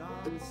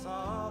on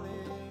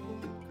solid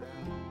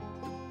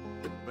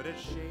ground, but it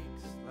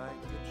shakes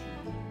like the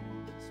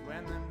trees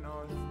when the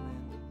north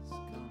winds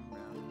come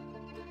round.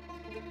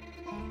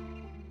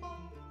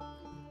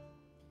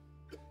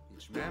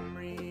 Each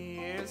memory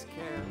is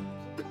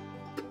kept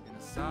in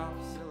a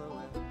soft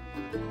silhouette.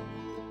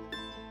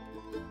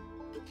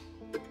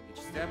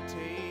 Each step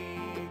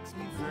takes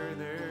me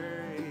further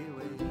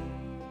away.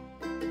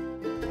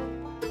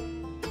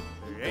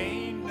 There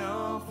ain't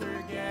no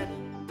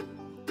forgetting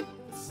the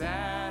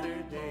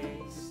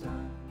Saturday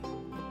sun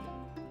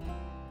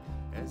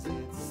as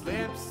it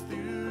slips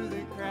through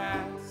the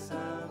cracks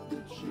of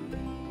the trees.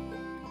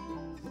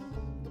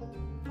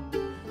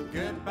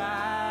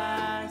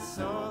 Goodbye,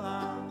 so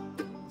long,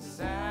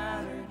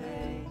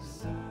 Saturday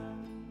sun.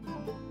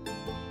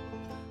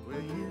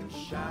 Will you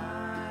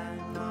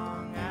shine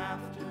long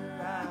after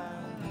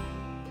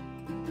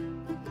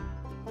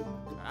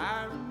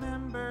I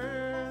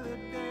remember the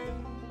day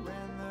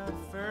when the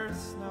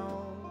first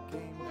snow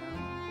came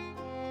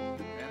down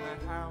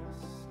and the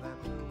house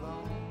slept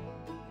alone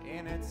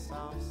in its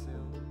soft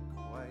silk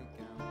white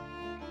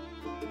gown.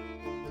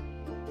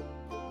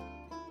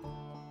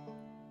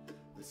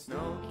 The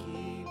snow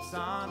keeps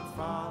on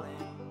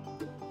falling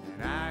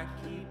and I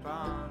keep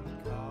on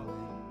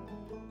calling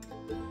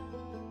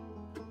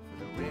for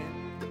the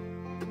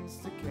winds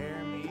to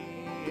carry me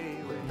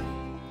away.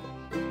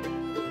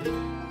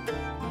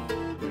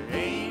 There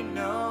ain't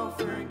no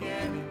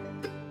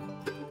forgetting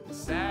the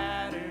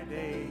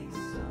Saturday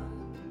sun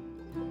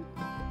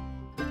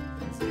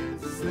as it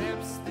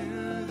slips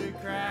through the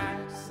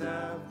cracks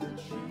of the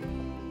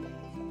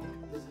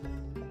trees.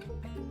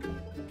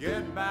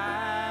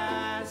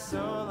 Goodbye,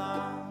 so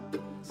long,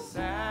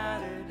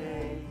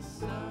 Saturday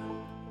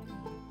sun.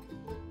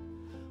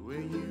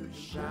 Will you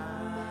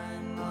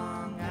shine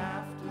long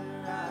after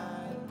I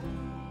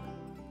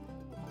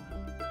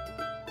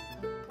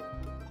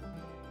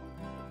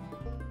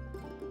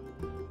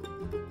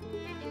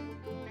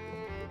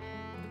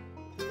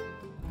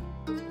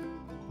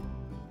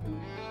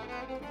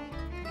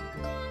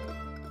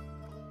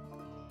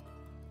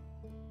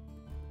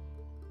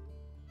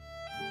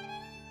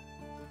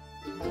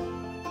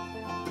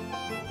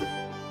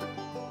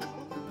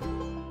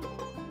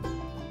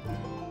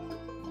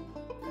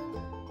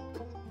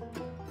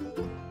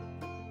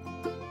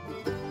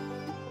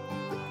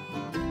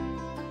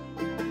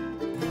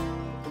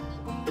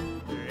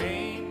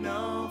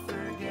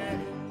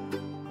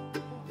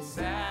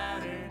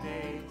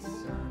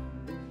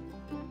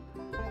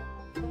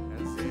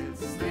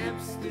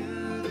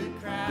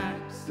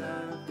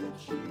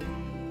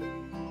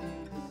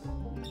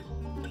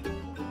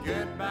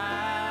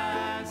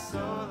Goodbye, so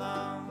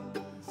long,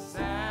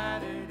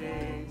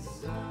 Saturday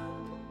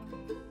sun.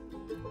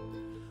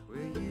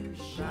 Will you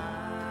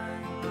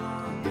shine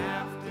long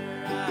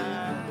after I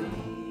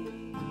leave?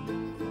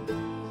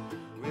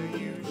 Will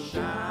you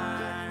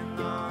shine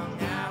long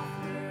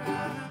after I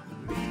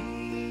leave?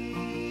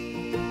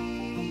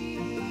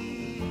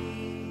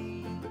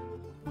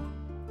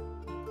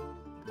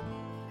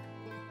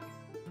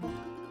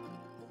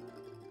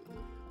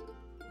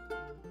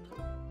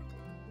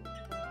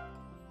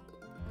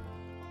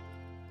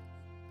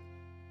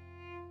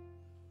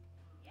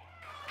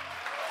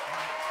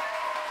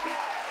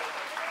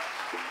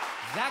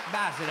 Zach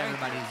Bassett,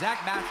 everybody.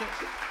 Zach Bassett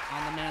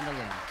on the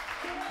mandolin.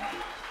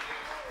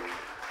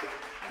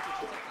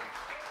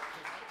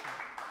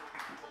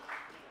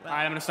 All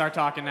right, I'm going to start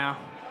talking now.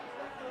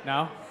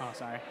 No? Oh,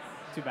 sorry.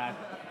 Too bad.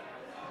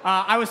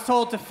 I was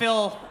told to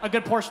fill a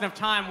good portion of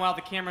time while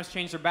the cameras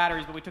changed their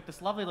batteries, but we took this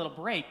lovely little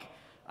break,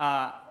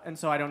 and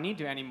so I don't need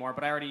to anymore,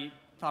 but I already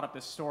thought up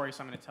this story,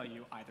 so I'm going to tell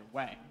you either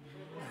way.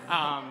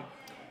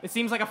 It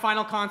seems like a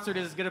final concert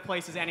is as good a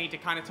place as any to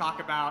kind of talk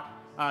about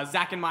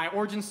Zach and my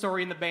origin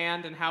story in the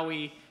band and how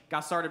we got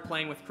started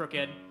playing with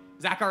Crooked.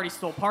 Zach already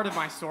stole part of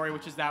my story,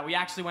 which is that we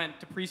actually went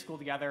to preschool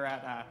together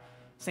at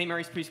St.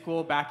 Mary's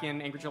Preschool back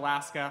in Anchorage,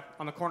 Alaska,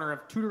 on the corner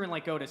of Tudor and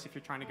Lake Otis if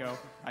you're trying to go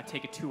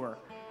take a tour.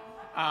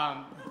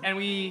 And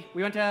we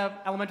went to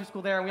elementary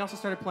school there, and we also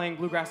started playing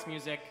bluegrass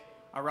music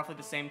roughly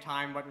the same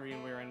time, but we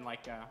were in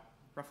like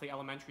roughly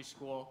elementary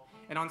school.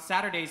 And on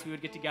Saturdays, we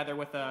would get together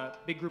with a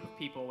big group of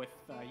people, with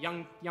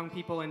young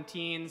people and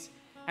teens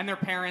and their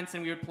parents,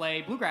 and we would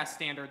play bluegrass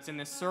standards in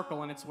this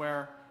circle, and it's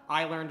where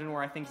I learned and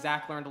where I think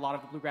Zach learned a lot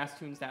of the bluegrass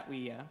tunes that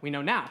we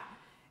know now.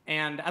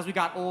 And as we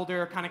got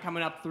older, kind of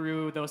coming up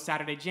through those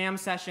Saturday jam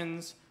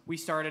sessions, we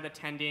started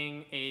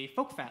attending a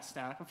folk fest,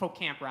 a folk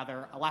camp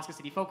rather, Alaska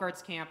City Folk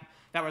Arts Camp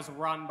that was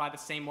run by the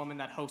same woman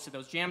that hosted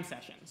those jam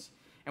sessions.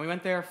 And we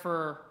went there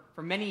for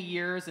many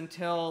years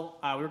until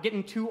we were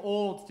getting too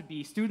old to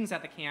be students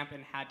at the camp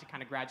and had to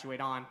kind of graduate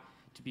on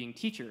to being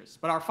teachers.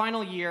 But our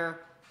final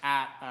year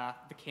at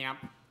the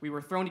camp, we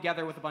were thrown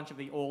together with a bunch of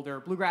the older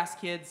bluegrass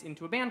kids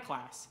into a band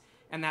class.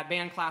 And that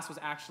band class was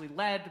actually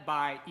led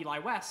by Eli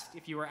West,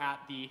 if you were at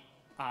the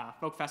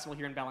folk festival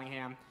here in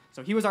Bellingham.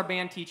 So he was our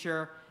band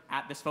teacher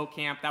at this folk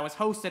camp that was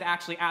hosted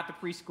actually at the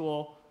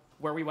preschool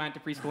where we went to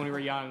preschool when we were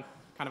young.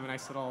 Kind of a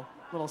nice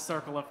little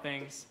circle of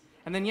things.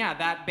 And then, yeah,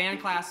 that band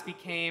class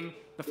became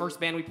the first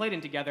band we played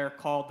in together,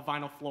 called the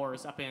Vinyl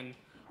Floors up in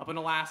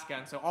Alaska.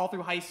 And so all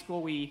through high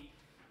school, we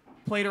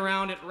played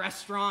around at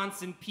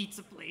restaurants and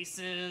pizza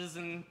places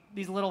and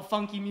these little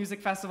funky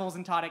music festivals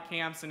and taught at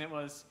camps, and it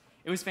was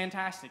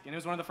fantastic. And it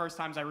was one of the first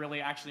times I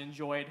really actually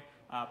enjoyed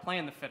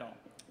playing the fiddle,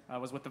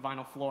 was with the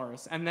Vinyl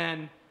Floors. And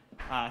then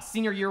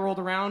senior year rolled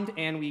around,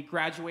 and we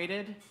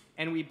graduated,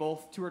 and we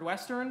both toured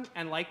Western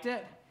and liked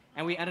it,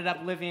 and we ended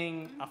up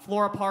living a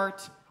floor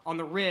apart on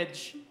the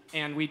ridge,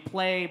 and we'd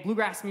play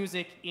bluegrass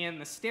music in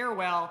the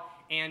stairwell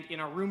and in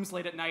our rooms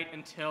late at night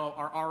until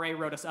our RA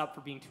wrote us up for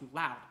being too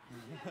loud.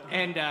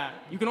 And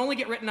you can only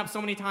get written up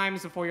so many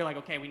times before you're like,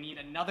 okay, we need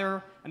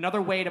another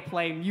way to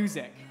play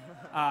music.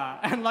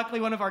 And luckily,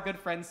 one of our good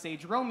friends,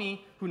 Sage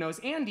Romy, who knows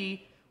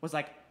Andy, was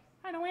like,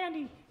 I know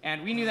Andy.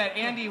 And we knew that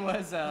Andy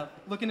was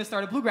looking to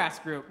start a bluegrass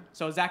group.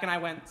 So Zach and I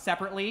went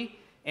separately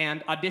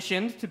and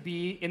auditioned to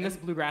be in this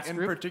bluegrass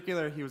group. In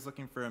particular, he was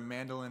looking for a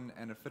mandolin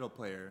and a fiddle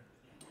player.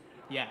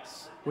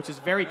 Yes, which is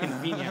very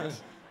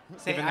convenient.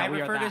 I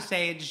refer to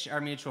Sage,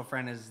 our mutual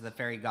friend, as the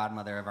fairy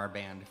godmother of our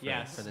band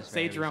for this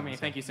Sage very Romy. reason.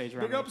 Thank you, Sage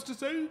Romy. Big ups to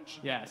Sage.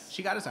 Yes.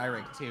 She got us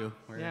Iric, too,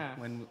 Yeah.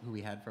 who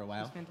we had for a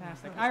while. That's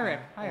fantastic. Iric.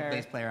 Hi, Iric.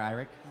 Bass player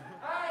Iric.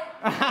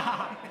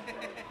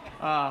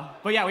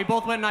 But yeah, we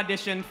both went and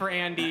auditioned for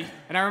Andy,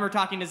 and I remember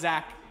talking to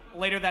Zach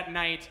later that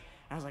night.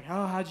 I was like,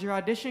 oh, how'd your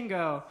audition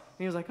go?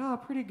 And he was like, oh,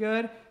 pretty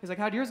good. He's like,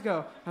 how'd yours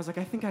go? I was like,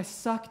 I think I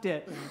sucked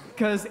it,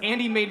 because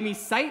Andy made me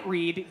sight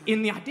read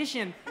in the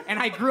audition, and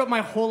I grew up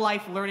my whole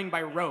life learning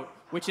by rote,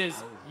 which is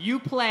you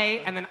play,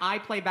 and then I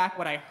play back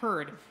what I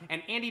heard.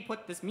 And Andy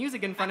put this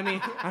music in front of me,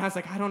 and I was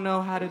like, I don't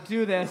know how to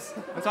do this.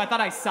 And so I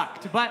thought I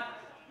sucked. But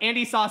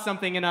Andy saw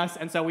something in us,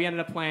 and so we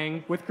ended up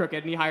playing with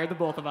Crooked, and he hired the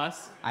both of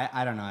us.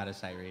 I don't know how to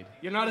sight read.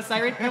 You're not a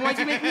sight read? Then why'd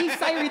you make me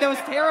sight read? That was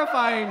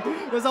terrifying.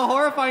 It was a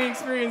horrifying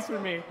experience for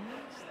me.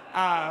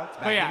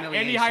 But yeah,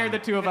 Andy hired the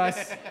two of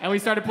us, and we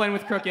started playing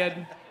with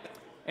Crooked.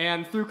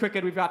 And through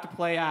Crooked, we've got to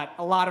play at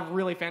a lot of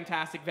really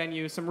fantastic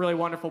venues, some really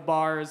wonderful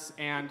bars,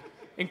 and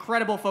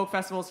incredible folk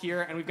festivals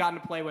here. And we've gotten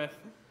to play with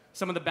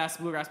some of the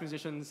best bluegrass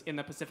musicians in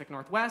the Pacific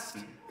Northwest.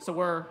 So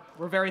we're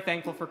very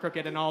thankful for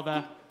Crooked and all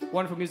the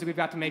wonderful music we've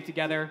got to make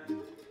together.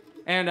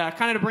 And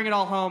kind of to bring it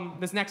all home,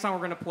 this next song we're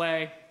going to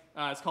play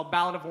is called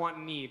Ballad of Want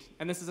and Need.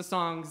 And this is a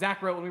song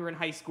Zach wrote when we were in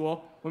high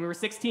school, when we were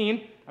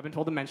 16. I've been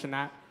told to mention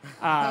that.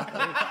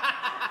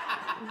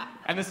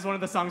 And this is one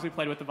of the songs we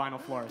played with the Vinyl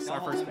Floors,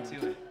 our first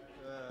band.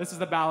 This is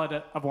the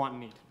Ballad of Want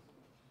and Need.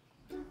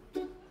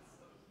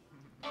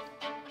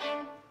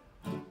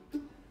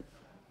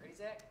 Ready,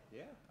 Zach?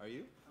 Yeah, are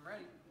you? I'm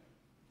ready.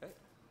 Hey.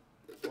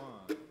 1,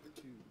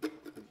 2,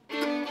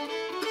 3.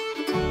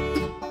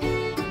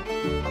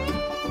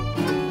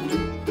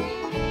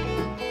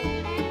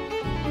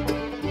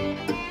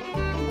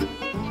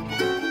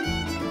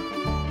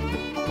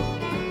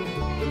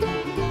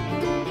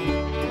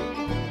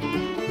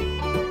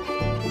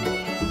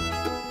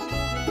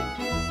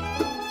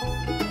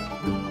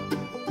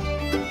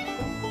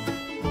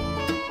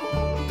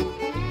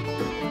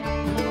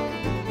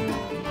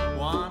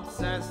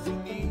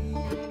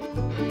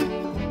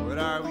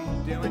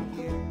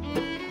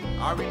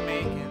 Are we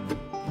making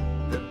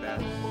the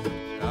best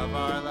of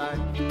our life?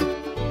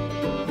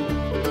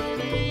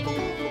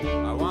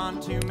 I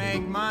want to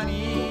make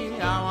money,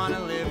 I want to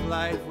live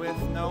life with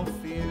no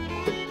fear.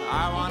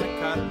 I want to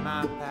cut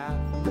my path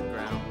in the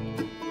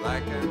ground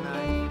like a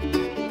knife.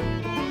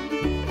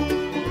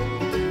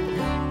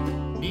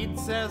 Need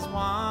says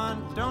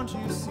want, don't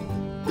you see?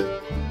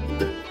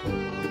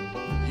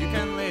 You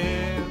can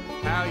live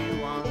how you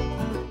want,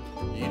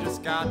 you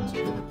just got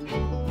to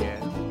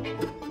get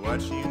what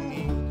you need.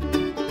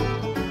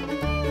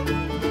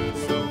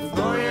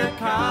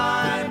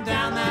 Climb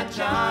down that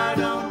jar,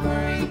 don't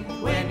worry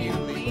when you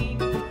lean.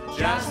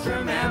 Just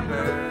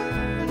remember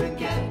to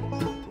get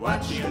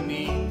what you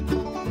need.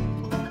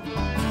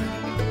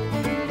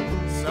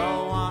 So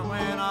on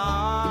went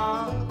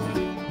off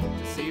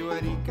to see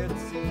what he could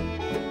see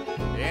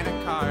in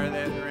a car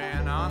that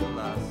ran on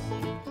lust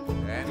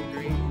and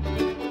greed.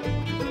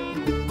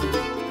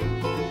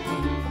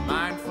 A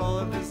mind full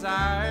of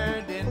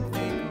desire, didn't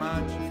think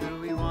much of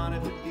who he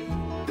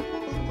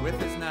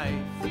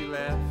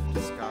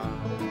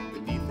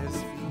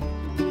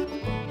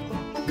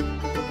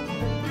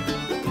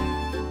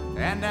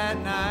And at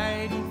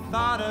night he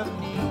thought of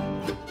me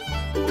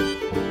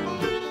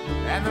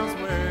and those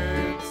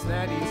words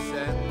that he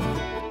said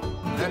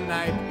the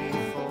night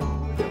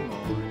before the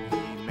morn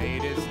he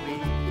made his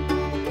leave.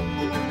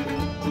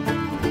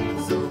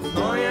 So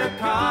for your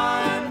car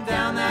and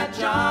down that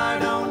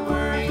jar, don't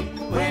worry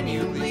when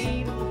you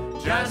bleed.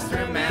 Just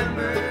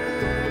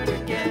remember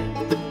to get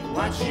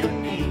what you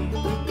need.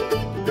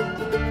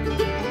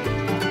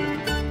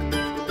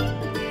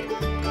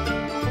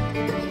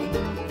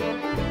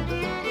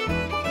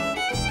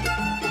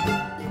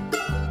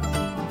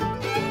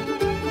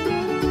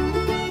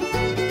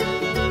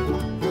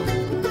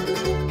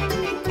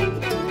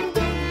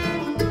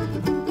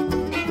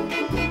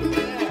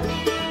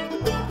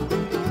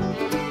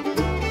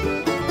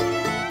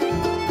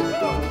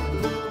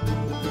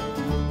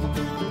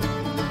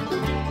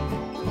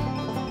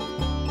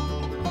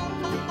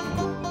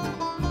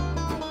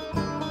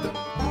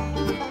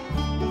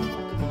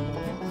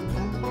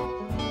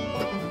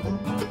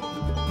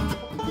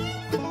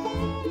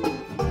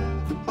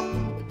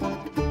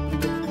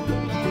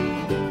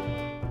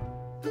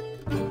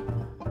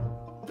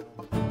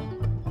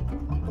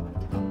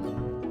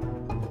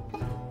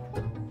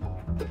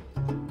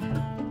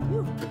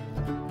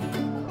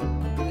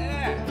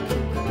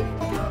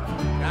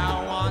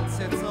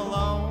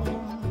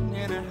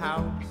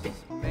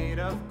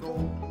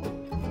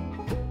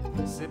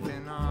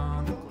 Sipping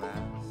on a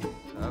glass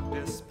of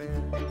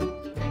despair,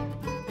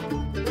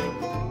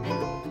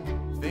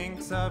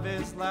 thinks of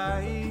his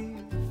life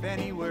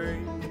and he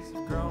worries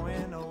of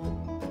growing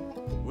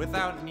old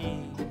without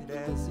need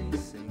as he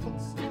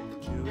sinks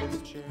into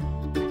his chair.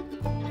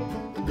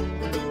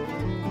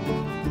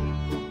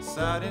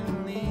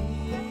 Suddenly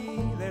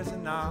there's a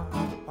knock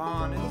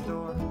upon his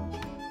door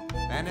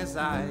and his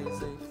eyes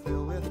they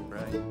fill with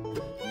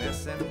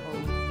brightness and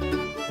hope,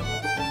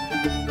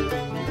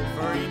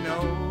 for he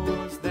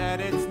knows that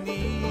it's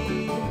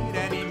need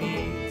and he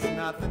needs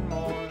nothing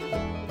more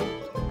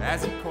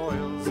as he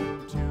coils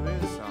into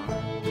his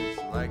arms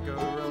like a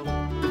rope.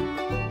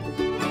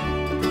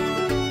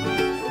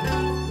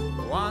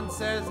 One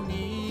says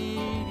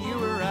need, you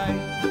were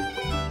right,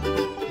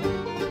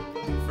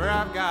 for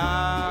I've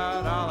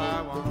got all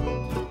I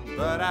want,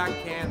 but I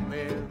can't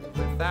live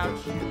without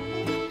you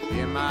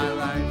in my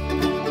life.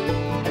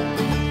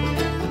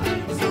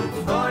 So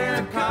for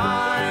your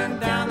car and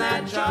down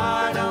that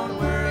jar, don't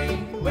worry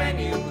when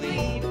you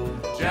bleed.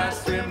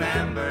 Just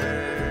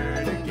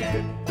remember to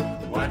get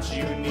what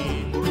you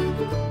need.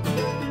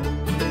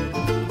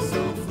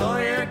 So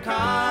floor your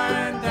car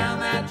and down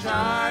that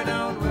jar,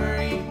 don't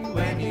worry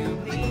when you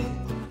bleed.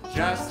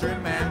 Just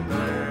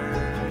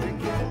remember to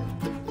get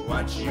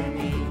what you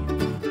need.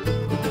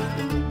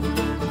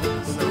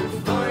 So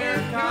floor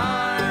your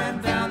car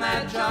and down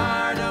that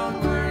jar,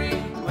 don't worry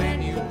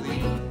when you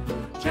bleed.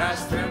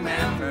 Just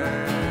remember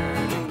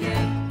to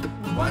get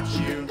what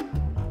you.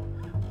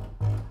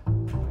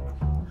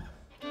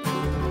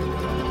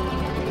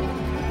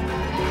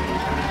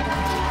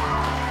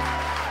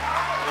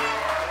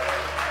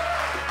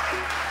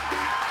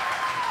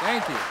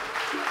 Thank you.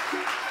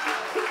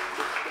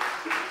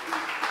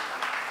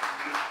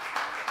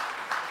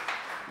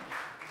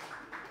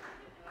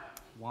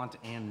 Want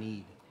and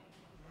need.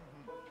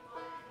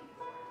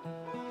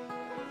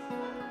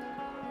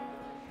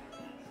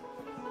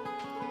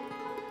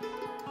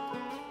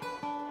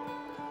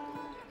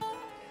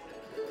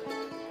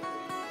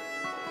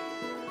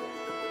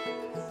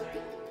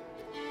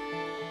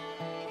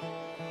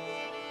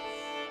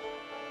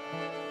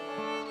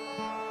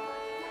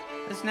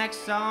 This next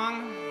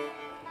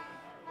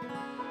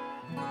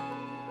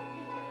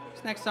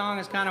song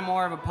is kind of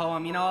more of a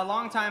poem. You know, a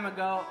long time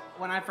ago,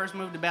 when I first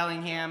moved to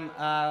Bellingham,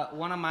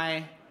 one of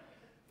my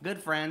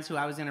good friends, who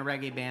I was in a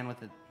reggae band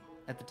with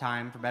at the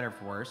time, for better or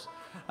for worse,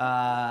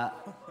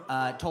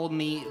 told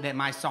me that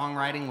my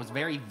songwriting was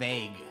very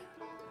vague,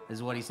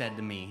 is what he said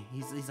to me.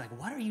 He's like,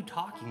 what are you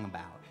talking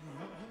about?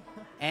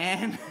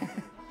 And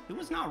he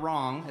was not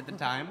wrong at the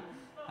time.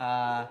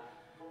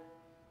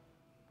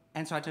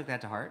 And so I took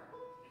that to heart.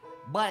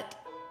 But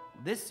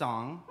this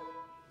song,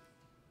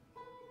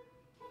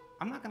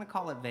 I'm not gonna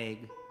call it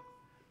vague,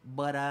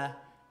 but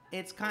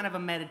it's kind of a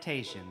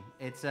meditation.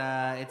 It's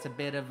a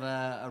bit of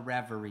a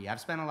reverie. I've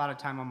spent a lot of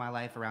time of my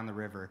life around the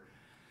river,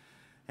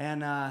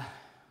 and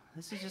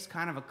this is just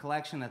kind of a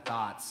collection of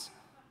thoughts.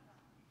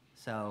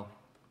 So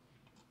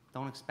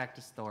don't expect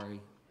a story.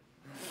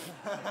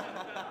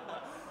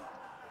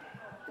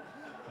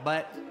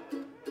 But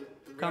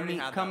come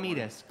meet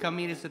us. Come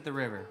meet us at the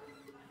river.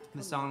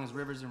 The song is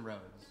Rivers and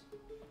Roads.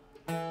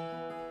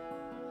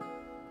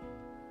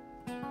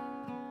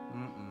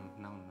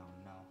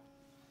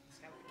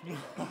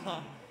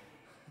 No.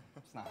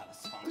 That's not how the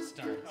song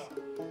starts.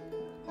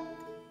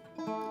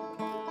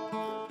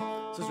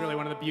 This is really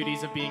one of the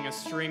beauties of being a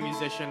string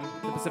musician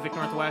in the Pacific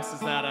Northwest, is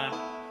that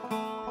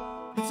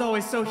it's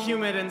always so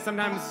humid, and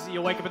sometimes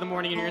you'll wake up in the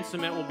morning and your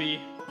instrument will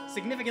be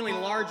significantly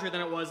larger than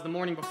it was the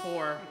morning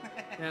before.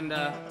 And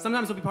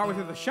sometimes we'll be partway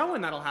through the show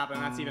and that'll happen,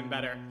 and that's even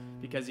better,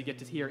 because you get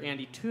to hear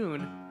Andy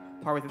tune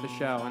partway through the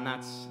show, and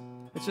that's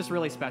It's just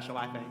really special,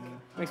 I think.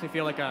 Makes me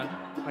feel like a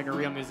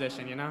real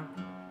musician, you know?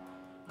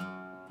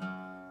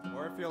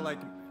 Or if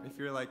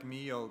you're like me,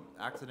 you'll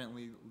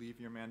accidentally leave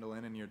your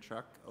mandolin in your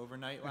truck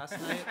overnight last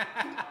night.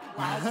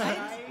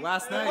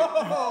 Last night.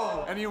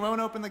 Oh! And you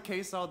won't open the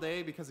case all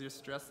day because you're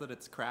stressed that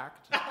it's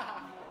cracked.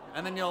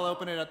 And then you'll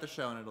open it at the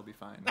show and it'll be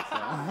fine. So.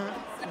 That's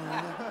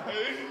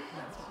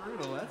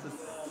brutal. That's a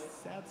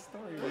sad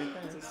story right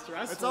there. It's a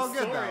stressful It's all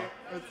good story.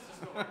 though.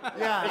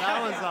 Yeah,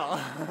 that was all.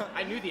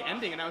 I knew the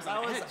ending and I was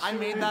on edge. I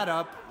made that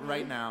up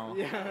right now.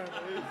 Yeah.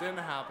 It didn't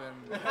happen.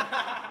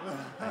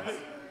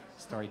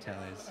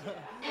 Storytellers.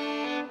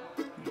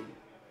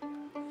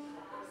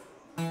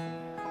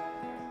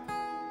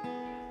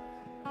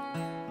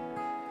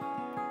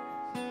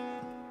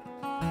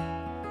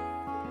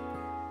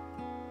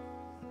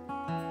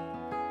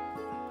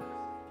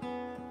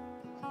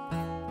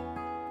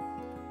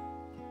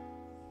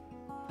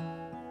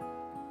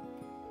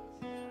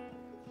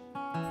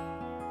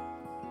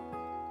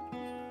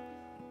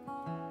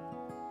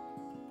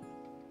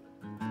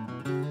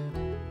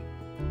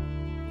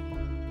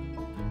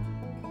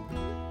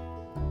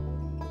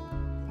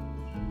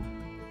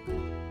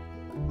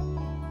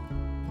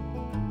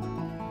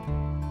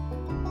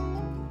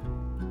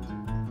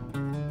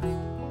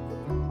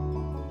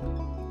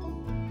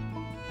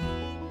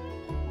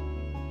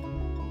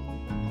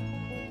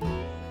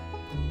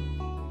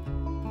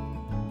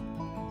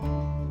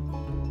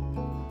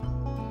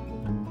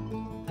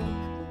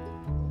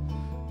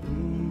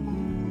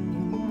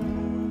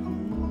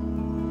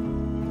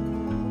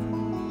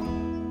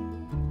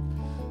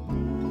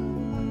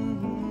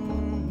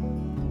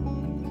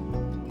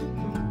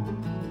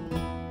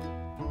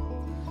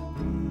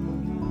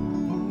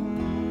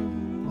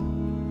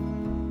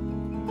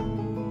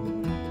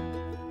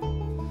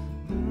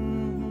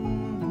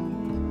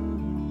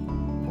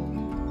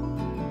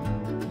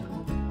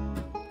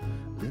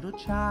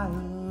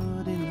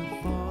 Child in the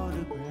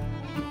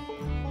photograph,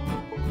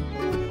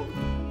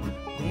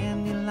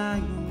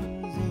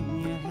 dandelions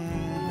in your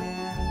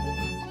hand,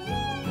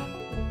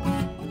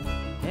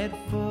 head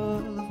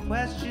full of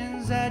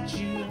questions that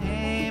you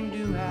aim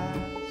to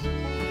ask,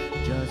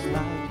 just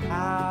like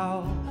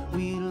how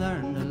we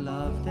learn to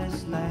love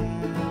this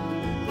land.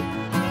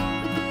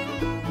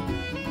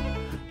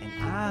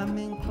 And I'm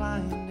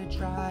inclined to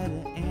try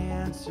to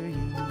answer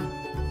you,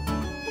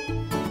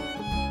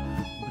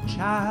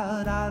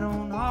 child, I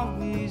don't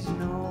always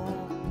know.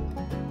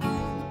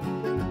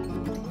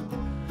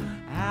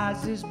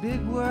 As this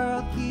big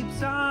world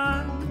keeps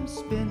on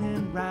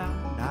spinning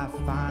round, I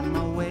find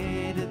my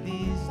way to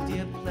these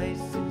dear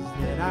places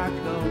that I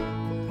go.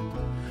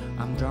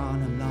 I'm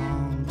drawn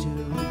along to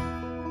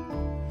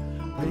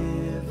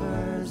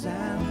rivers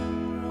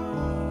and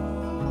roads,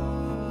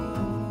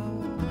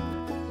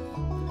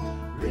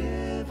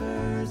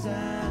 rivers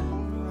and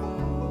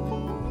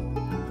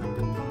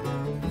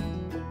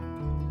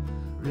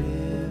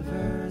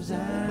rivers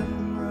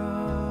and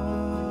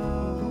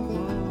roads,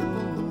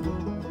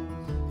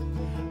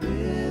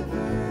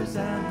 rivers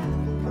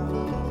and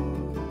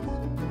roads.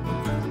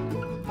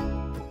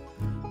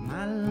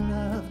 My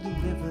love, the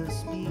river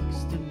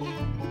speaks to me.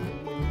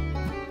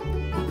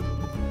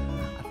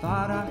 I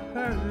thought I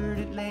heard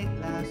it late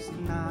last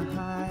night.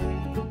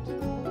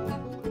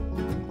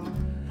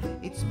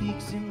 It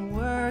speaks in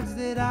words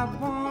that I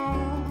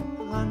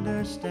won't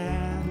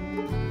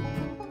understand.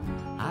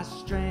 I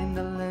strain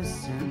to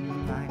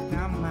listen like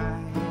I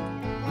might.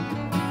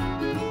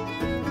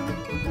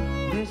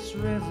 This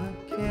river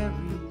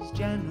carries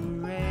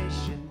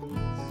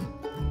generations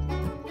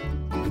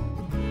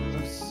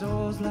of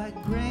souls like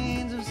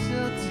grains of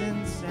silt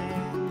and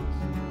sand.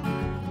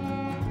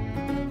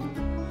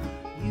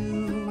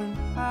 You and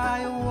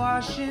I are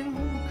washing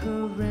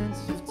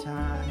currents of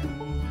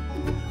time,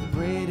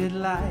 braided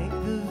like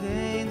the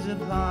veins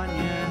upon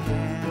your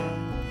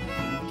hand,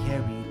 and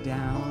carried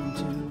down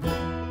to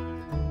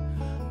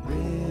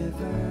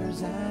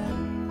rivers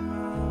and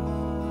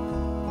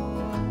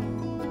roads,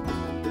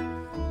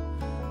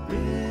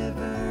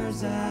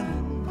 rivers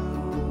and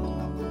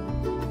roads,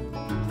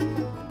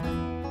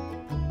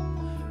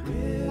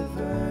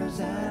 rivers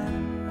and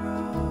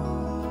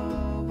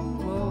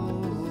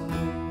roads,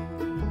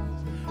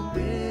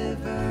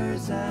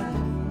 rivers and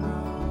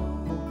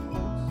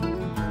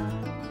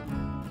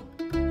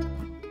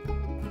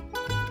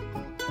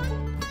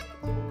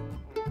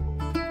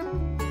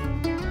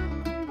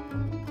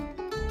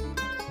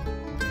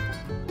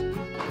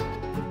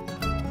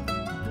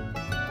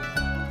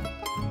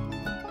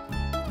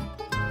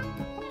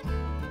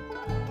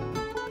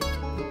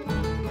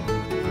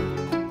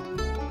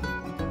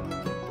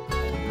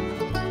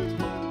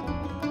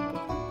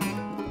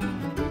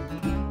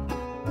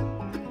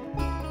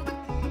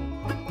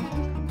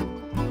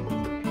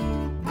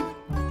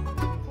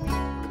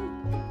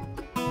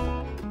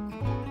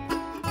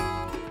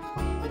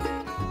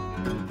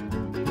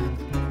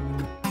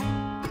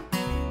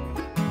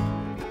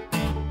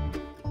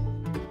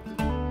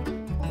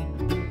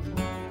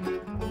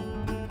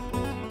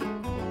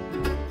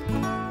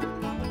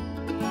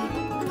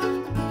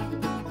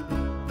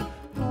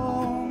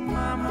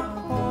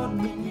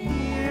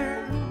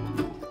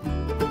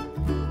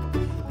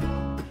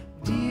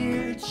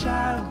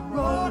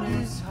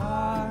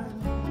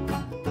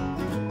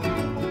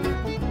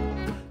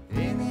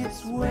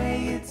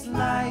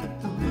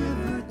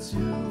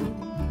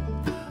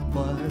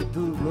The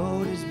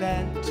road is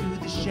bent to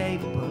the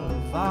shape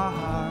of our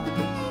hearts.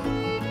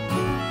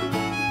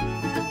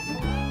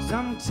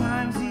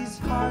 Sometimes these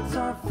hearts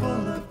are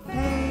full of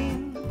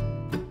pain,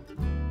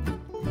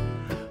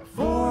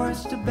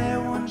 forced to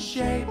bear one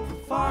shape for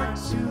far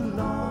too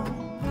long.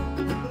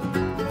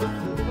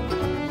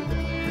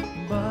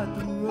 But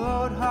the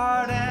road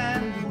hard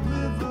and the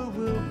river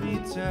will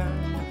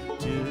return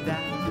to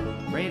that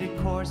braided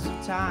course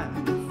of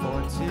time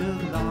before too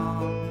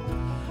long,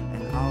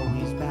 and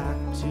always back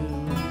to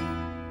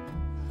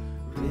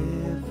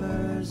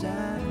rivers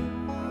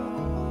and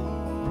roads,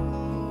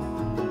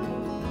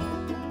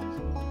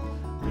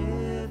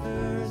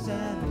 rivers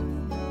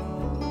and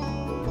roads,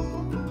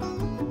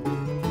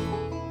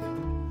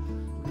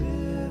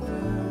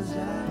 rivers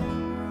and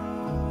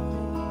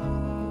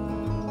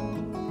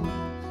roads,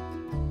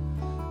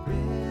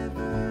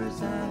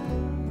 rivers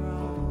and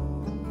roads.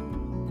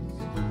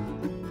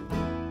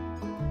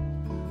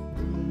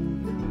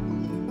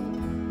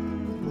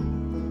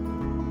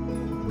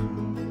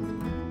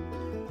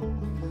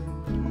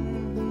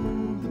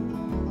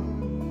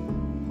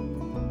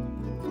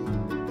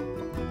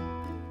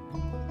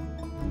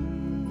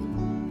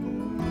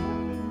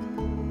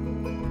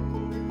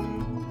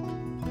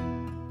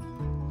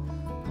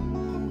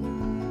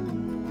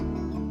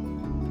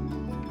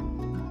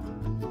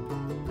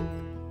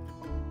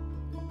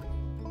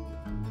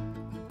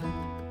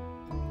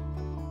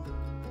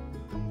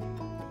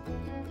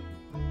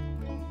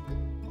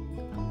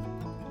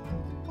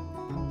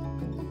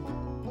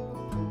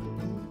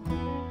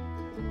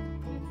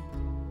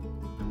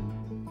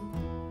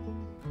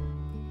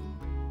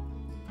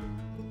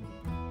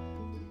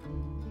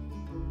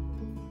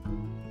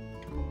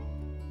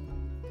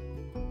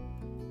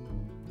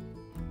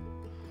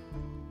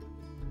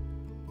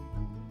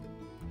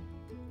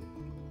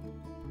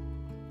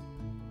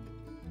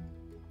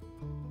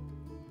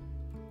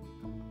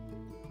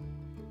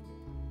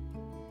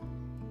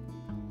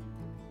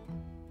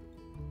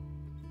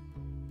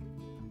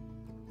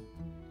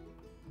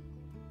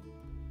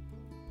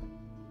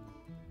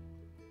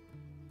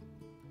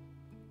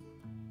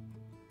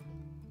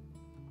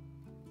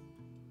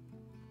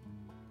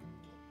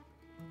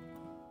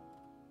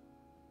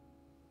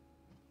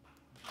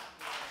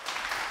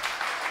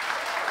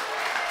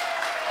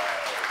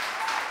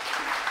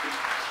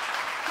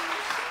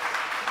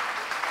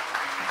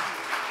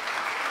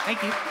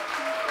 Thank you.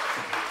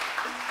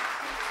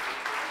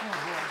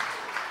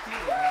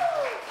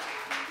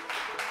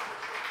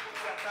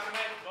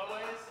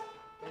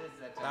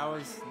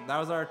 That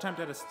was our attempt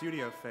at a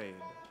studio fade.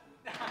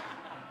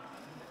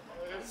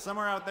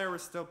 Somewhere out there we're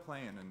still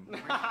playing, and you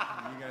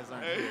guys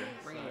aren't here.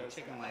 Bring a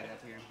chicken leg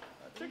up here.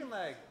 Chicken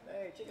leg.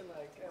 Hey, chicken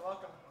leg. Hey,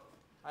 welcome.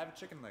 I have a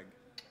chicken leg.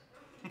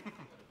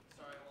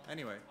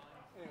 Anyway.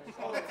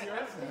 Oh, it's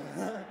yours?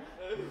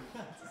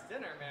 It's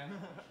dinner, man.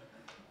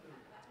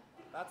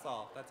 That's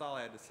all. That's all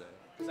I had to say.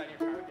 Is that your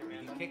target,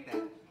 man? You kick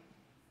that,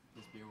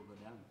 this beer will go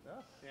down.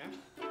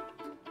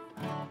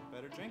 Yeah?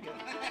 Better drink it.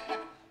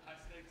 High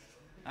stakes.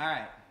 All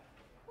right.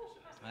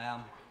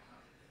 Well,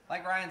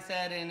 like Ryan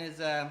said in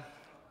his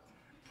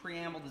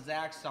preamble to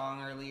Zach's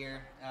song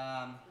earlier,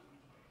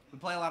 we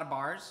play a lot of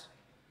bars,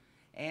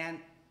 and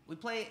we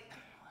play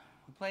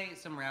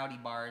some rowdy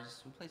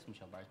bars. We play some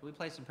chill bars, but we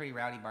play some pretty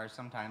rowdy bars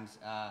sometimes,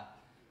 at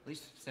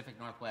least Pacific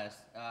Northwest.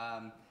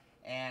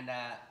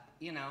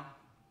 You know,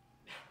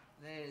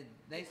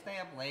 they stay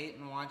up late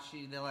and watch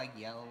you. They like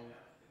yell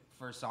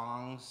for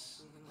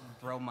songs,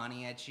 throw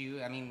money at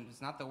you. I mean,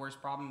 it's not the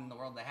worst problem in the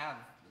world to have,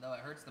 though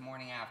it hurts the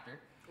morning after.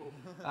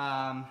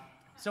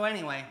 So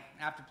anyway,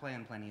 after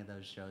playing plenty of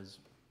those shows,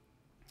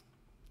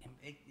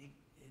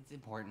 it's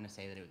important to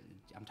say that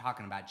I'm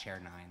talking about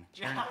Chair 9.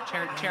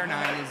 Chair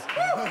 9 is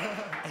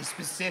a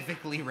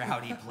specifically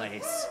rowdy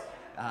place,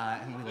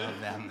 and we love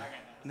them.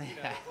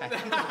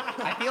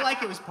 I feel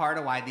like it was part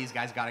of why these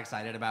guys got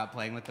excited about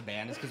playing with the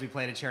band is because we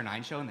played a Chair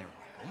 9 show, and they were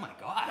like, oh my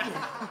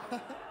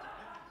God.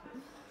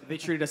 They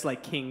treated us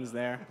like kings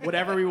there.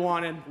 Whatever we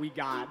wanted, we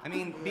got. I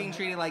mean, being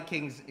treated like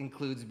kings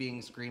includes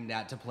being screamed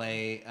at to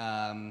play.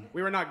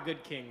 We were not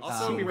good kings.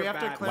 Also, we we were have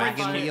to bad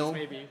clarify. Wagon wheel.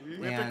 maybe.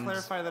 We have to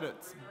clarify that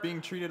it's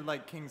being treated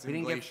like kings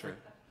in Glacier.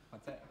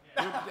 What's that?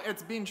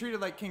 It's being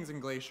treated like kings in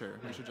Glacier.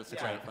 We should just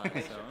clarify.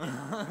 So.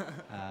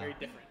 Very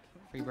different.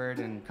 Freebird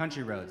and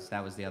Country Roads.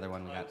 That was the other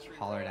one we got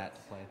hollered at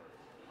to play.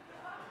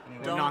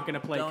 Anyway, We're not going to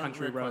play don't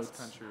Country request Roads.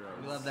 Country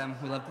Roads. we love them.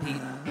 We love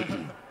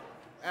Pete.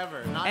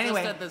 Ever. Not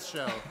Anyway. just at this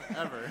show.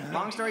 Ever.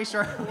 Long story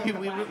short,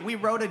 we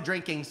wrote a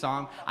drinking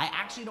song. I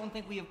actually don't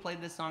think we have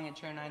played this song at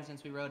Chair 9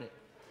 since we wrote it.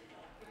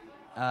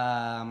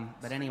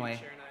 But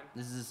anyway,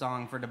 this is a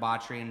song for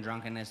debauchery and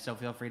drunkenness, so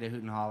feel free to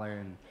hoot and holler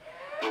and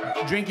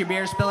drink your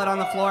beer, spill it on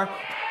the floor.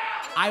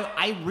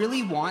 I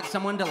really want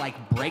someone to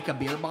like break a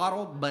beer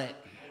bottle, but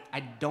I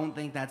don't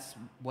think that's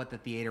what the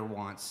theater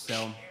wants,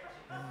 so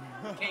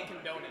Can't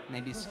condone it.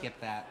 maybe skip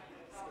that.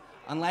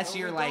 Unless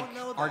you're we like don't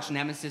know that. arch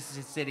nemesis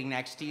is sitting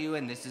next to you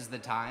and this is the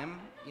time,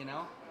 you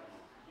know?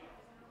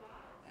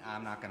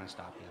 I'm not gonna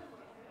stop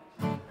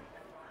you.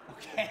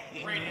 Okay.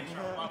 Great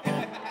intro. Love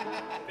it.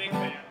 Big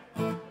fan.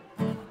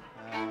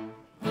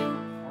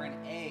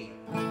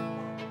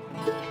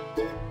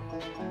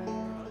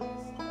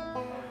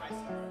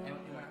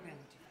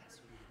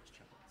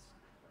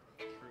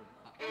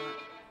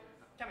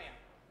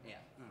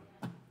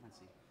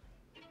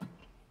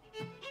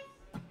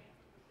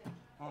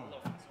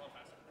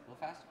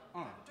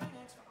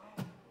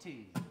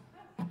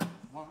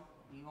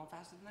 going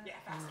faster than that? Yeah,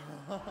 faster.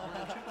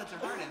 The triplets are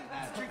hard at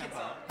that. Trinkets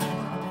up.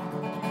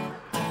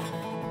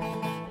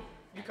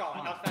 You call it.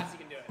 How fast you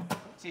can do it.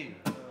 2.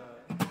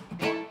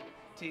 1,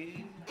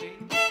 2, 3.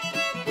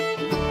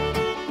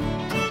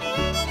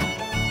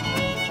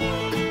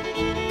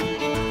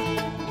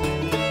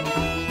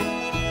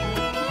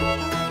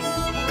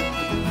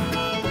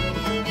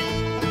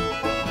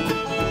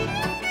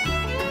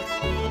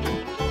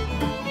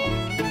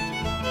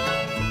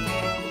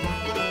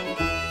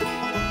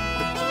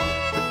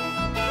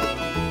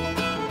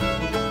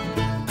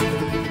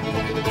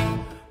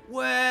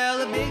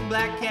 Well, a big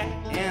black cat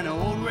and an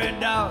old red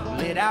dog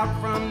lit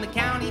out from the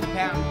county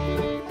pound.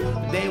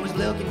 They was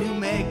looking to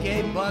make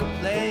a buck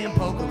playing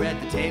poker at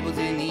the tables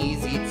in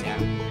Easy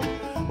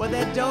Town. Well,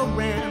 that dough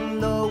ran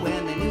low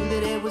and they knew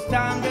that it was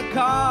time to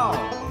call.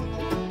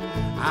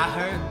 I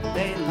heard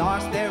they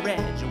lost their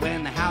edge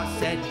when the house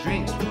said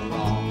drinks for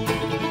all.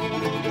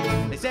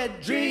 They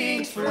said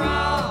drinks for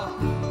all.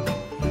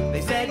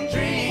 They said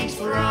drinks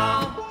for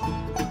all.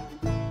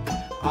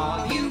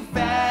 All you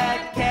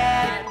fat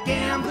cat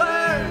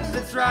gamblers,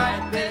 that's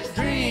right, there's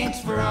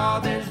drinks for all,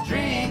 there's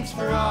drinks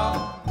for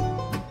all.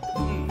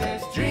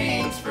 There's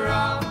drinks for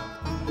all.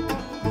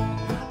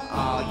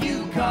 All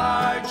you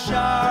card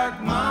shark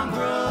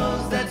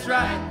mongrels, that's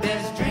right,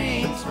 there's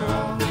drinks for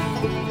all.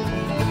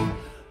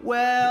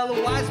 Well,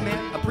 a wise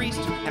man, a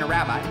priest, and a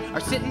rabbi are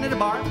sitting at a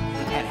bar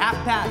at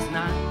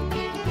 9:30.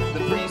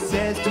 The priest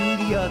says to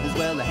the others,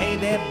 well, hey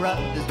there,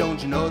 brothers,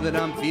 don't you know that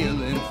I'm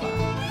feeling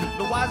fine?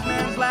 The wise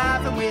man's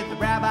laughing with the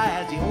rabbi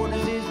as he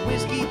orders his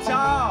whiskey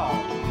tall.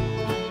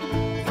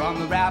 From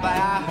the rabbi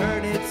I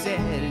heard it said,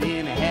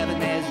 in heaven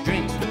there's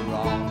drinks for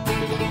all.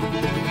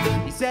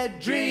 He said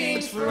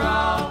drinks for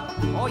all.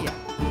 Oh yeah.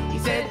 He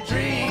said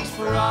drinks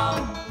for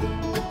all.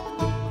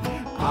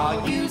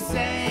 All you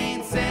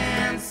saints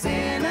and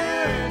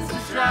sinners,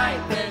 that's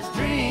right, there's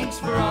drinks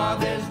for all,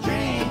 there's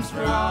drinks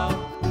for all.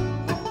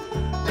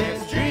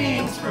 There's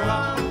drinks for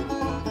all.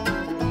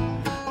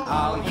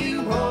 All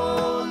you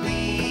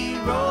holy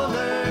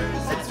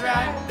rollers, that's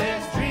right,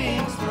 there's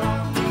drinks for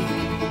all.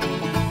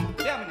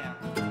 Tell me now.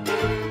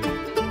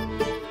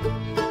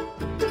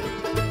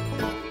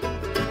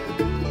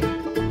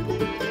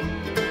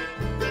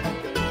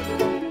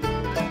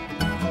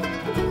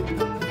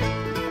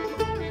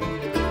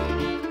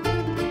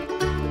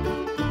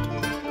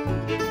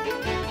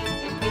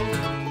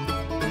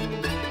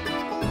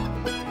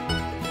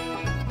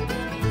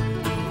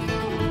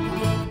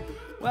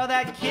 Well,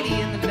 that kitty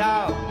and the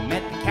dog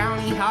met the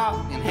county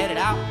hog and headed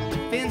out to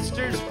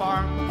Finster's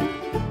farm.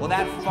 Well,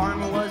 that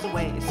farmer was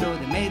away, so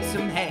they made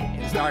some hay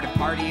and started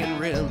partying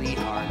really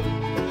hard.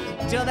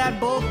 Till that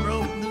bull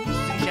broke loose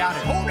and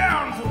shouted, hold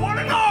down for one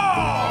and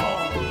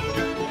all!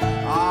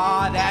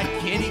 Ah, that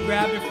kitty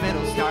grabbed her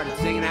fiddle, started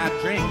singing out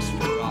drinks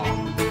for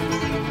all.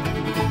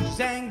 She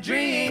sang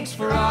drinks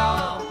for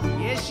all.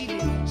 Yes, she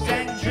did. She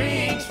sang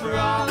drinks for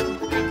all.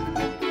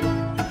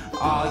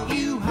 All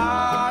you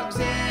hogs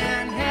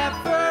and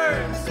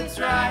heifers, that's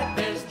right,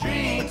 there's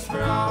drinks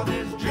for all,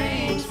 there's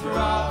drinks for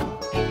all.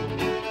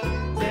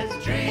 There's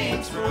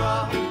drinks for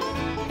all.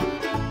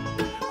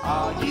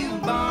 All you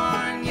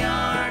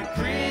barnyard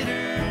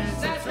critters,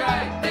 that's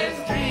right, there's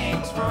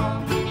drinks for all.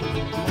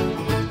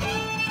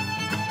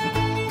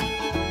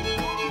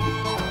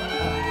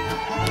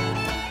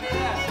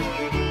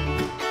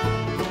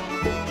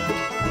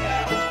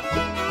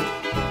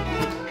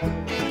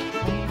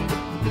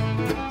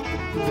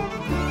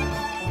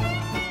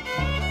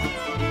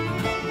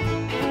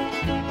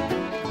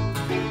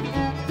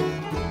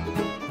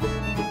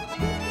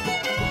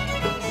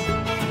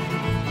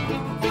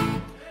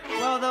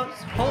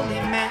 Holy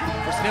men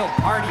were still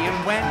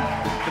partying when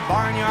the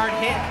barnyard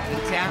hit the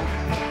town.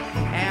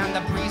 And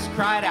the priest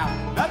cried out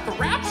that the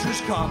rapture's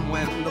come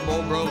when the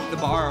bull broke the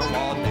bar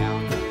wall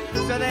down.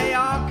 So they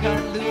all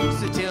cut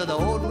loose until the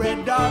old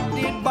red dog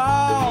did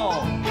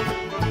bawl.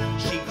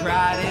 She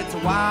cried, it's a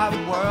wild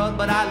world,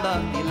 but I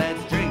love you,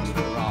 let's drink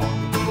for all.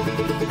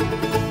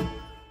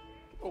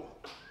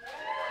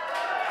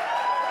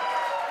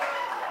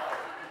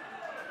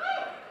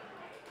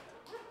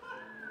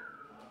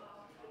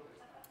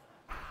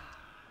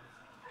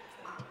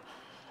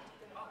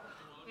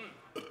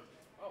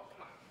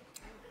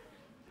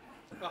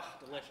 Oh,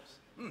 delicious.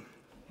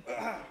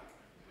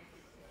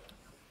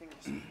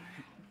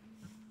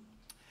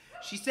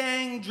 She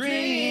sang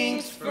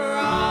drinks for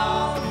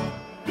all.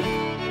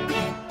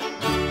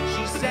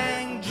 She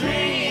sang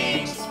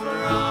drinks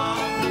for all.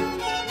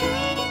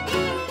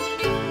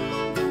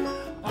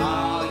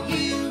 All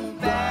you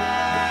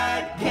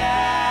bad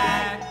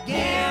cat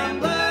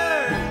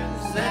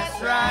gamblers,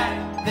 that's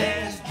right,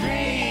 there's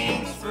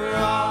drinks for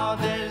all,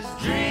 there's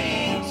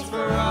drinks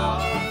for all.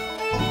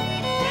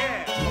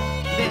 Yeah,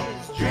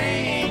 there's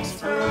drinks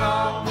for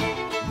all.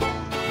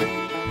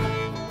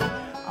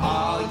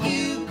 All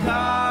you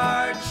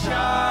card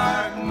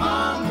shark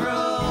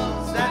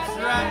mongrels, that's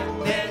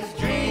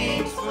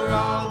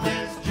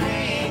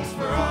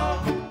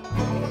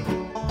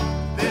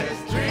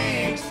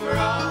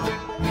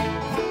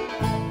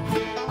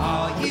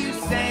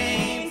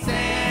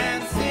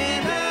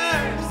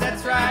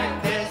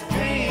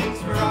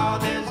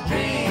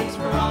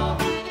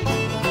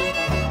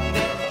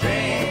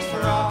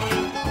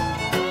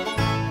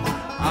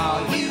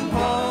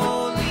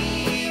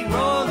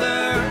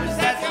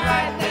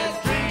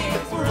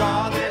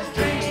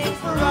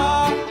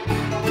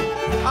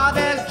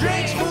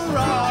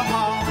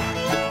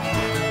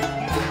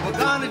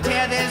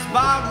tear this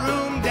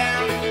ballroom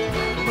down,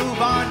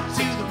 move on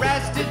to the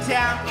rest of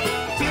town,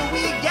 till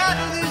we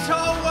gather this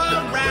whole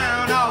world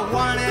round, all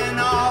one and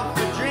all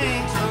for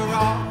drinks for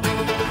all.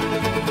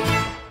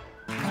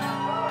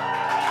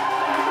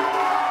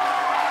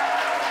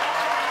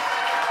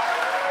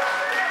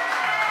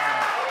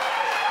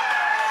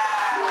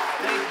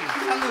 Thank you.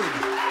 Salud.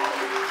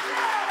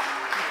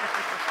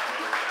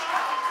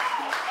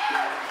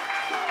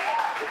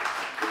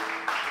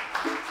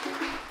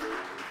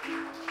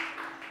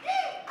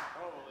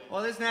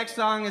 Well, this next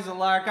song is a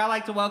lark. I'd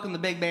like to welcome the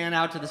big band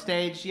out to the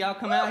stage. Y'all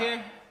come out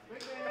here.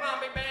 Come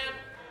on, big band.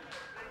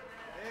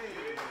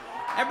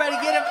 Everybody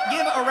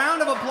give a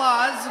round of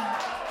applause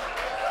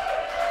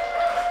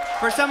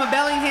for some of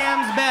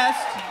Bellingham's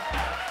best.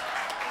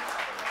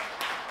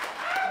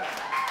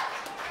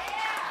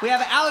 We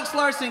have Alex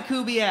Larson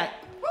Kubiak,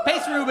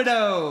 Pace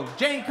Rubidoux,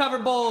 Jane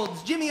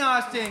Coverbolds, Jimmy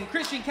Austin,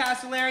 Christian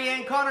Castellari,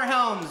 and Connor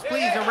Helms.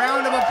 Please, a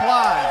round of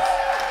applause.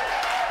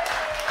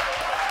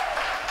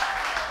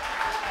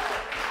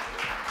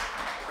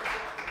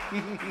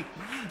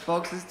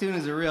 Folks, this tune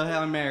is a real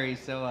Hail Mary,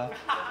 so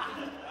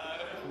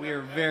we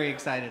are very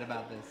excited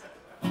about this.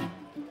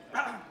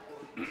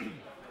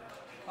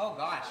 Oh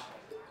gosh,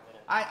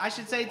 I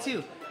should say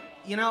too,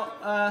 you know,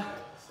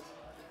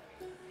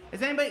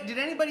 did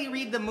anybody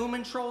read the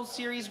Moomin Trolls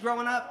series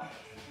growing up?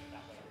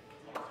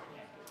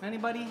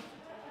 Anybody?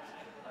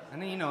 I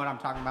know you know what I'm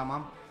talking about,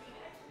 Mom.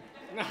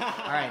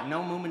 All right,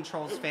 no Moomin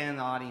Trolls fan in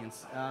the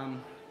audience. All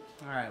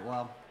right,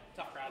 well.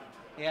 Tough crowd.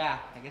 Yeah,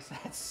 I guess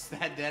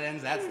that dead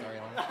ends that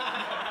storyline.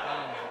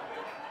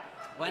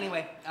 Well,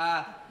 anyway,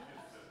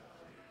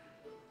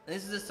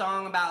 this is a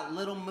song about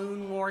little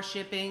moon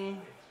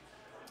worshipping,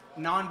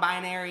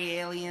 non-binary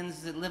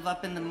aliens that live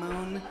up in the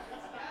moon.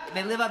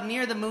 They live up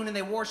near the moon and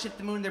they worship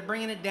the moon. They're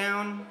bringing it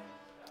down,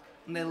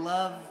 and they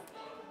love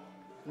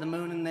the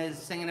moon, and they're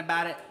singing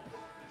about it.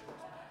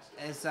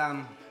 It's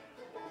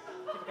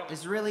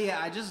really,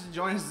 I just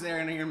join us there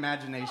in your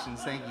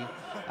imaginations. Thank you.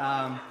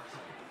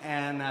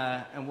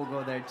 And we'll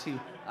go there too.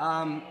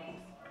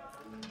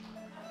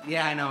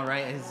 Yeah, I know,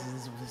 right?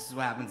 This is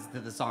what happens to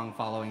the song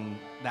following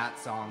that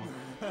song.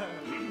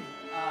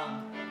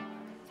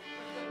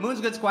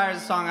 Moon's Good Squire is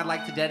a song I'd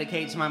like to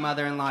dedicate to my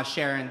mother-in-law,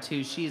 Sharon,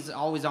 too. She's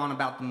always on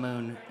about the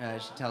moon.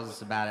 She tells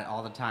us about it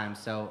all the time.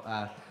 So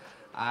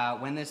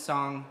when this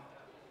song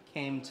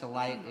came to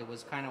light, it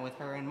was kind of with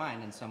her in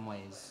mind in some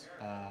ways.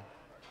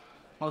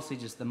 Mostly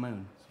just the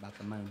moon. It's about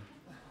the moon.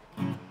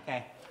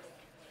 Okay.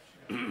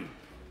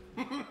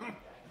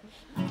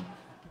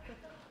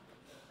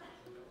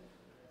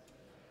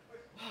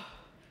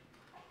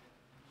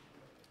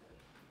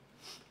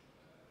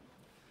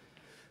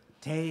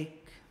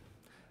 Take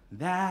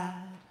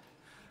that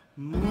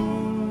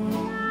moon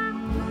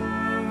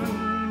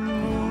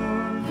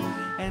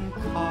and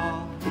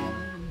call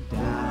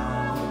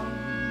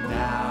down,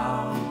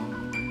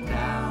 down,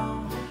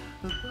 down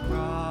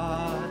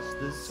across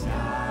the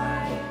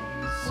sky,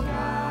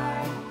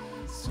 sky,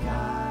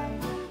 sky.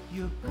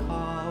 Your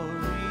call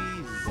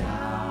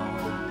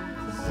resounds,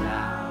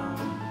 sound,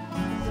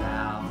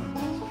 sound.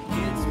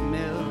 It's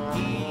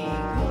milky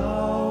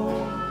glow,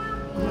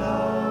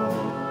 glow,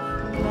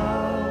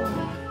 glow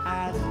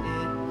as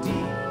it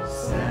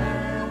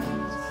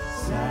descends,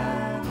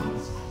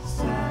 sends,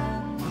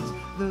 sends.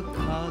 The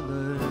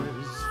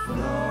colors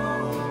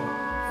flow,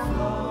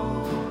 flow,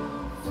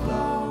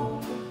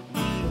 flow. The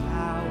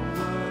hour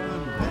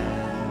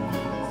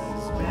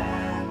bends,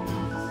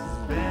 bends,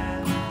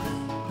 bends.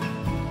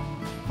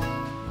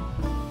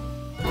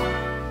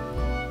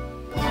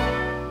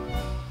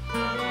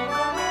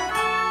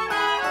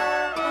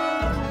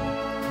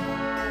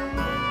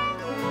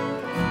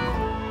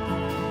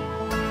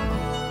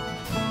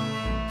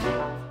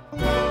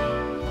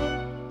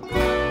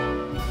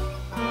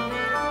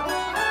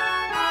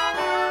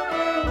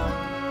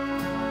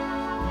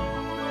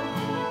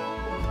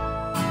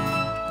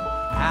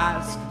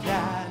 Ask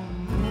that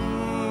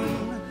moon,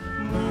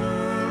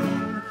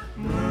 moon,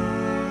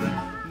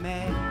 moon,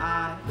 may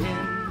I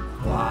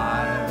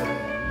inquire,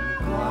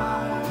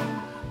 inquire,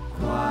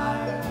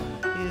 inquire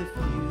if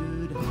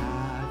you'd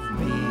have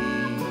me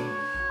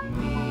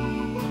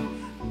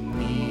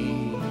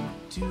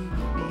to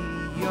be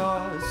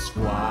your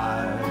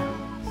squire,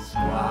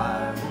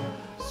 squire,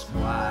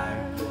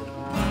 squire.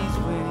 These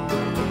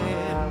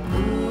wicked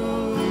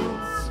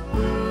moods,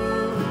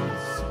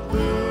 moods,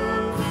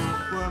 moods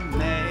were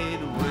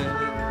made with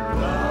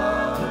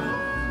love,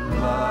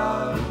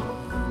 love,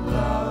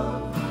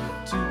 love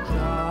to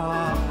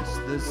cross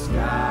the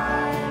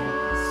sky,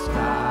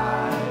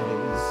 sky,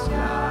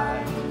 sky,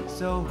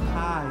 so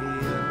high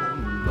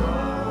and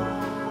low,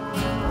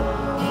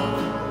 low,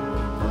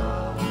 low.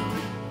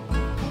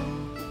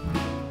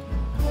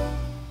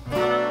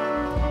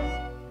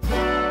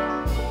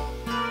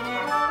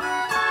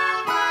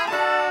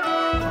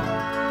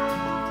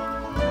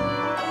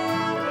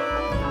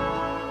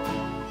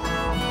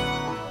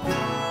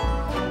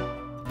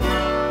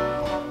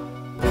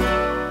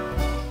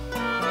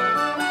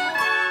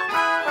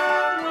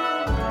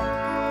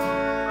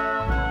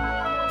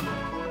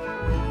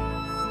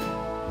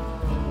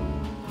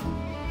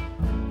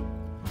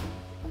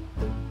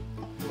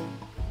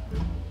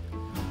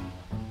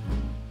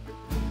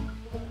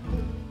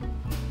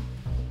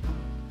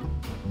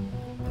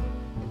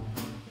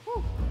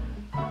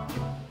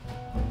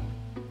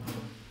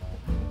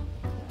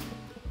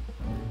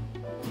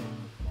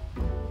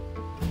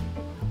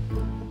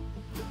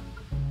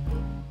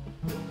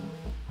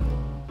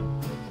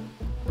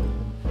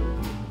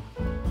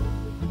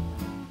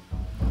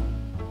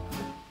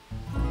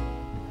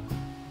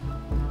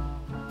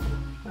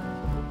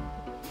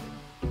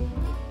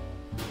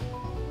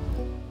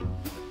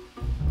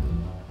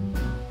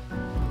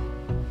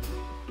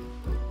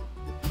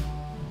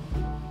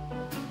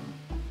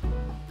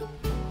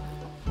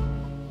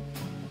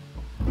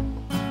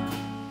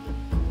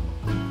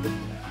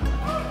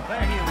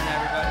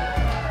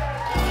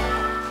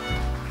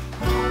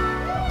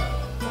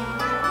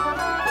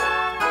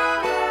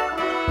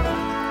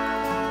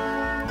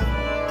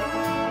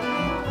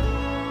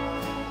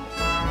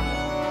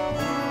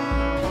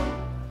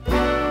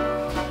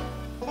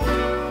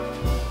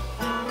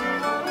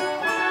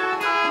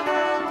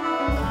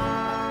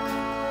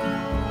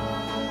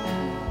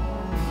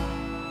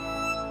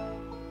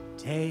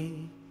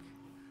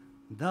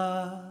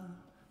 The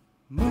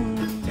moon.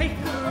 Take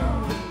the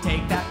moon.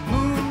 Take that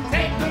moon.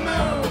 Take the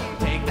moon.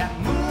 Take that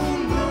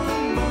moon,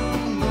 moon,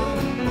 moon,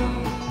 moon,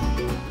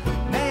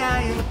 moon. May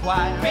I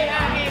inquire? May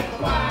I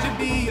inquire? To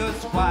be your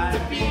squire. To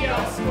be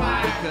your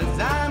squire. 'Cause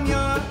I'm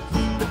yours.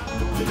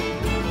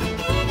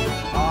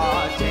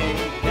 Oh,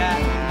 take that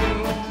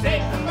moon.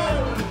 Take the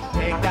moon.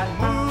 Take that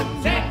moon.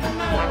 Take the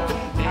moon.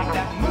 Take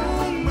that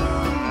moon,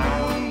 moon,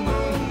 moon,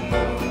 moon,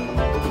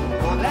 moon.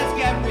 Oh, let's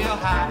get real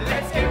high.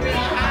 Let's get real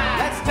high.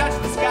 Let's touch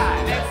the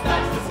sky. Let's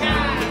touch the sky.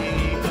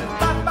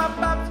 Bop, bop,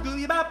 bop,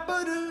 scooty, bop,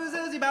 ba-doo,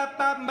 zoozy, bop,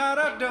 bop,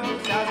 ba-da-doo,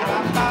 shazzy,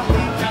 bop, bop,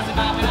 beep, shazzy,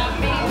 bop, bop,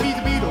 beep,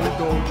 weezy, beep, oh,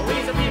 go,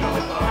 weezy, beep, oh,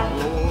 go.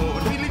 Oh,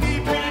 doodly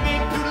beep,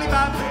 doodly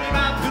bop,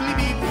 doodly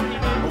beep,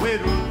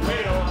 way-doo,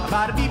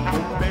 bada beep,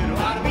 way-doo,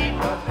 bada beep,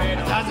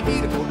 shazzy,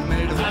 beep, oh,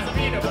 tomato, shazzy,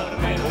 beep, oh,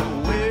 tomato,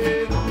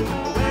 way-doo,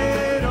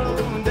 way-doo,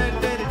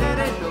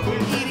 da-da-da-da-da-do,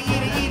 eaty,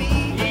 eaty, eaty,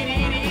 eaty, eaty,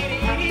 eaty,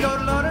 eaty,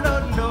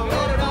 do-do-do-do-do,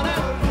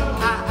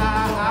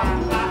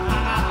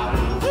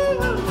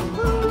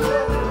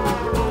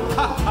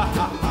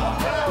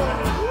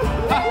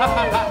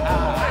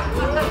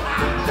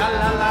 la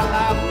la la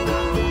la.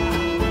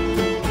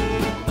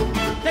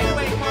 Take it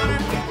away, Connor.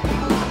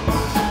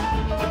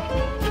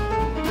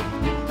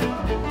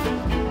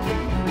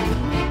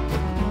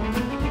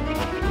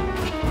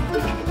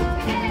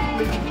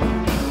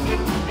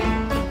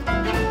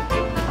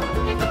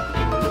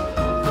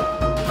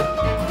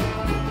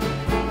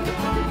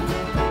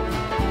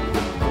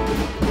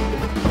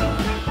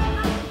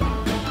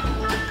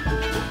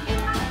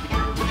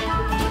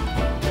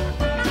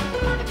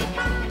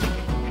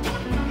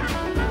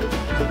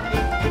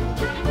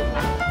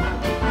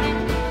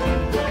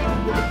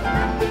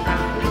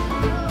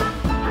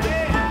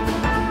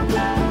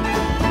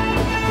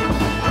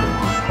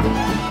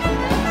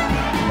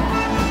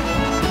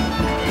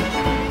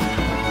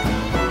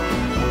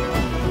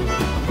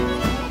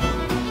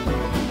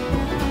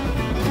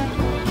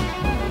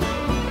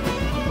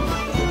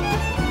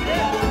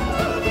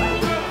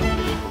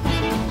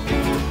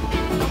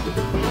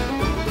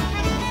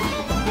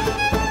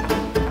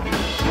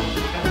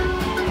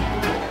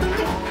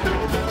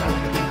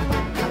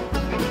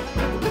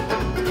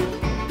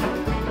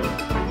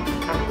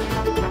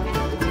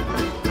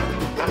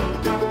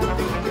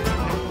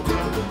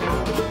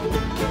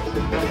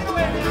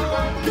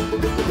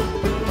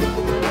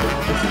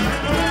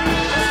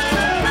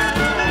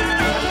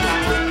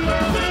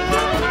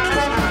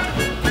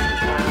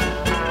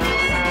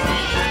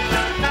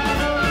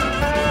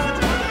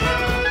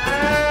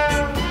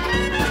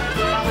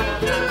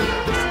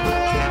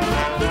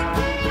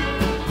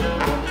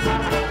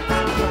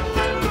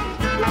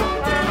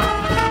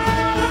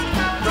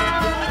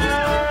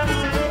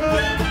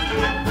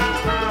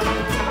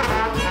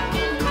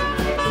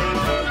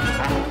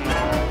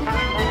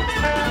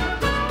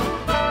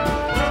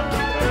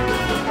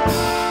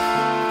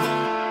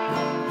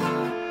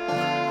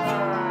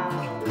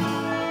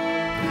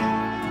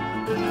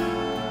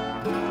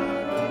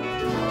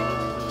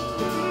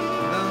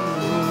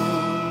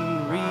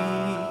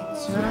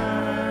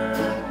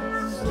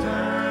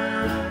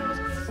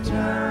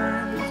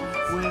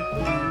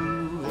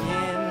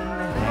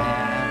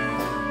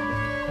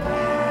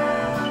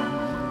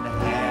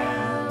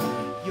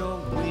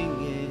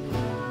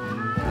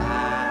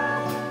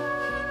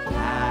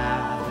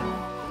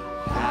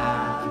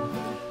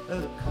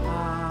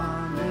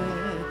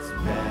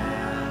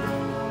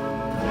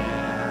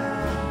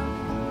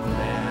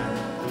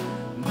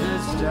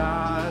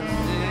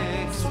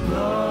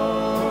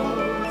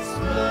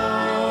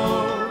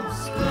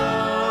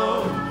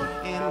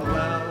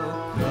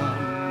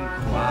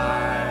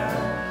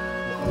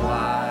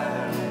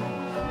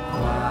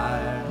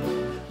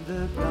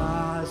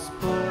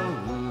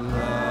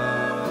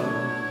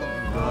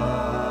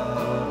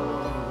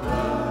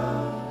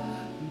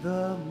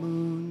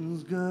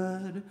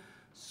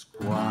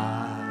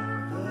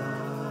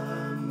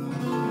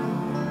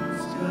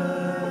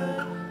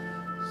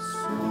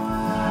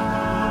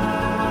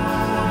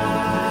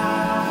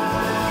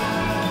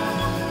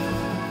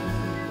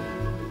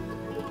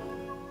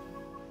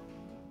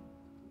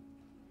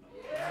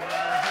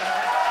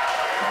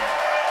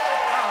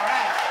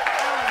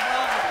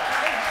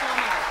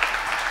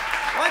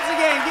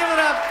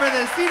 For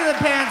the Seat of the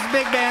Pants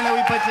big band that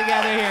we put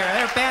together here.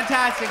 They're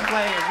fantastic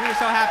players. We are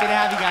so happy to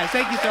have you guys.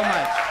 Thank you so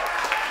much.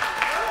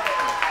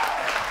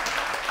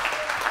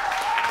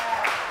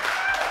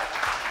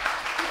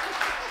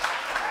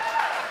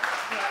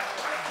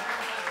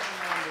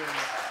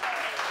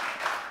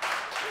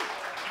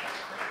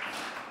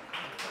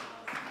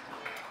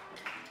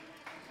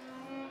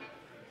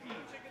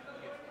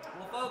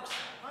 Well, folks,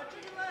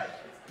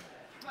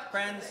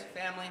 friends,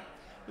 family,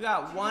 we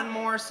got one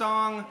more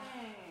song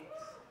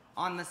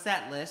on the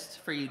set list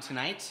for you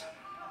tonight.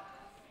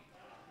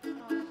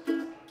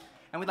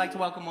 And we'd like to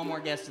welcome one more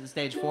guest to the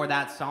stage for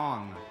that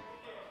song.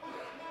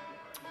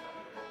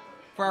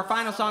 For our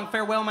final song,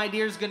 Farewell, My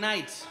Dears,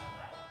 Goodnight.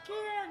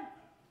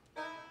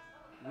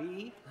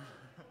 We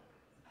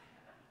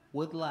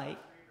would like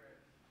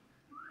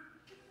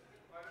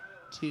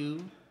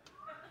 2.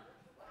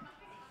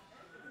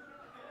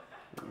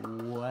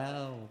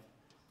 Welcome.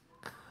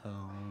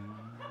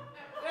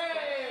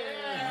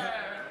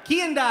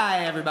 Key and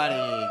Die, everybody.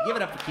 Give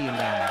it up for Key and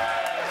Die.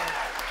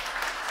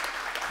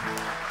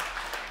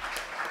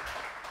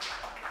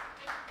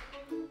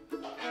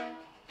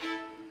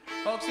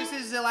 Folks, this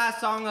is the last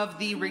song of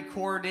the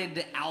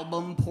recorded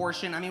album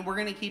portion. I mean, we're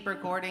gonna keep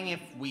recording if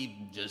we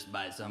just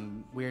by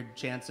some weird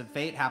chance of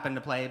fate happen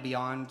to play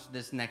beyond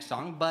this next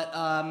song. But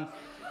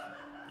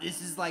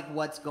this is like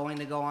what's going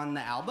to go on the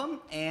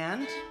album,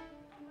 and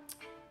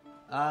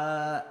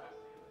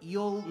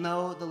you'll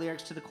know the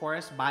lyrics to the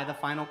chorus by the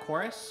final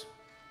chorus.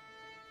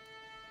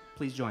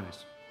 Please join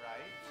us.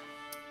 Right.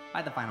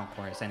 By the final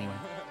chorus, anyway.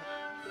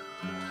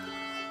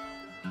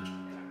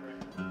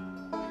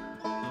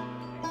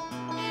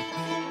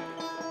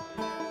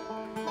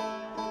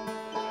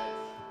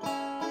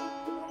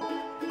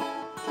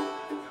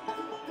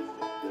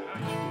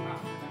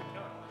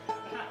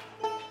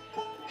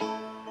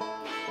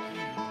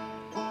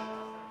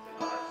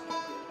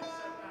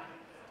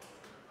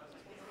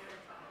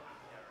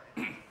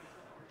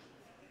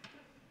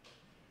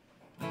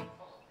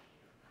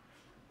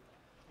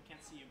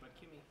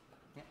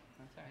 Yeah,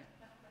 that's all right.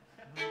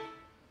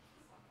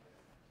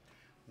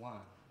 1,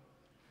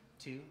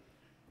 2,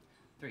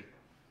 3.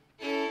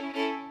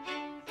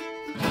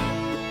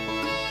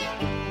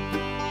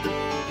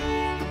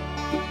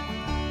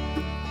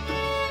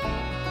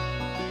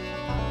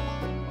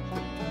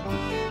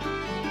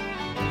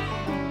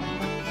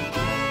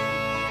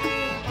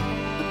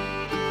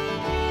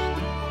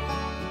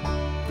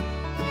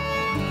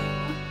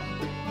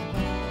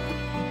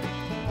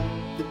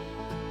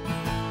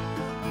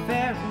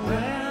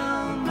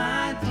 Farewell,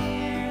 my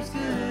dears,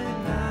 good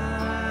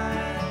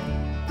night.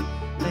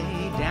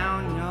 Lay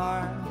down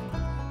your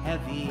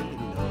heavy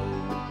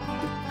load.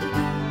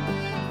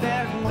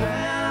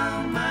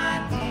 Farewell,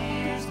 my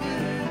dears,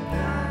 good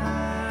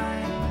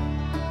night.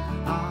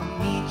 I'll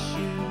meet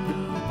you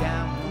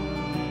down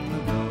the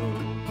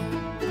road.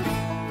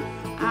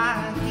 I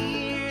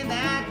hear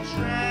that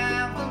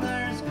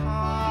travelers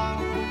call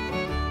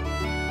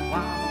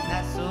while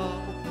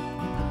nestled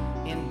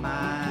in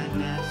my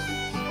nest.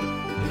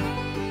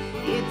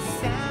 It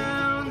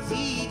sounds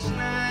each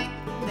night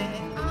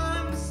that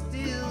I'm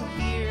still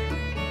here.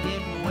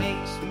 It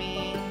wakes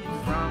me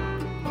from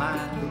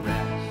my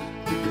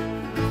rest,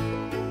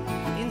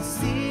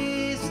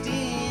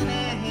 insisting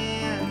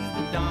as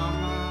the dawn,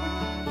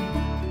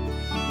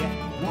 yet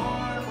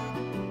warm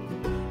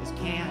as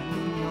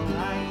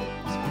candlelight.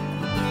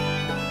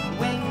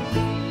 When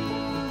you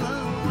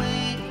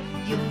awake,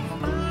 you'll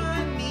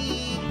find me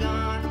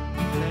gone.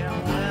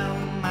 Farewell,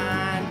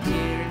 my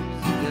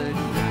dears, good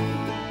night.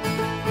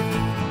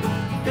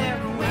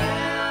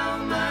 Farewell,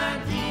 my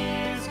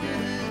dears,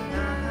 good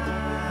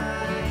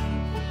night.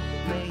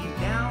 Lay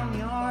down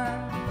your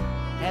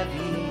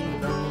heavy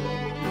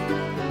load.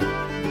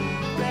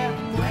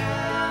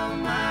 Farewell,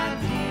 my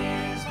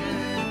dears,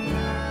 good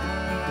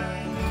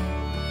night.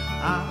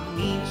 I'll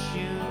meet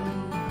you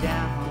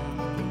down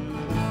the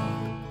road.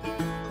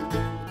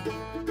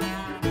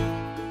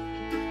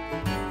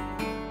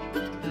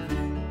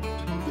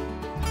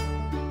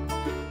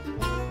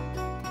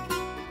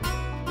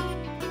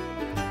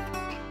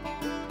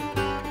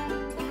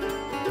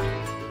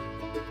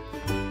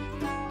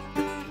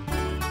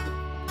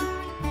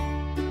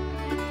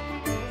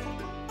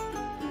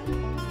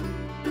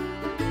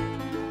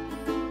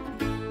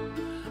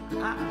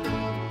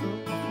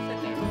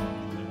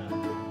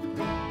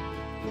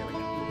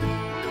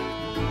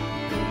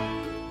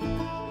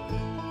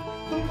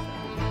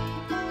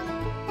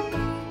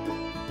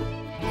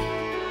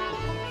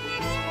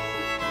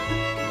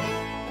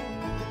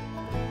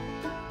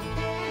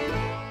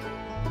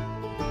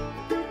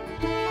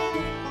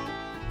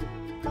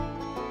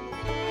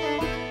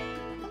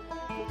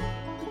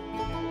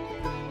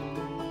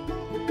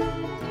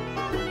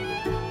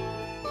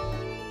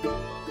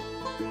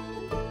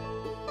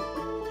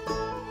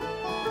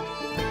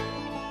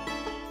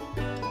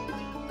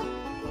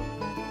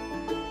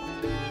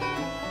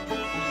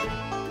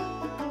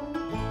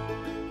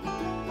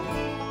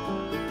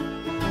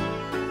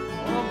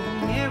 Oh,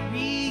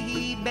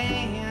 merry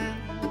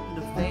band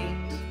of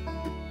fate,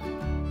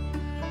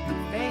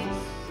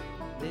 face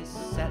this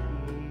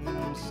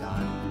setting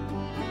sun.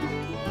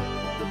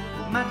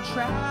 My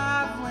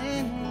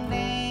traveling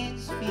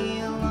days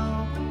feel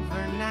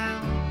over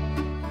now,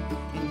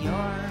 and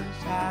yours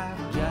have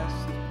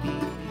just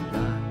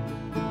begun.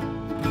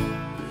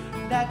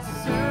 That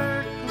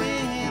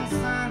circling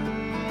sun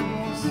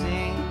will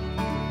sing,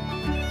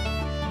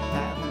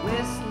 that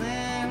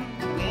whistling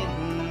wind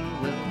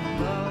will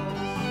blow.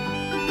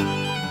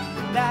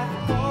 That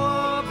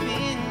hope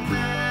in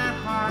my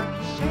heart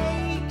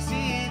shakes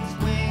its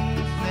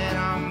wings, that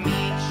I'll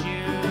meet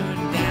you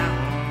down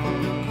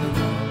the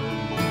road.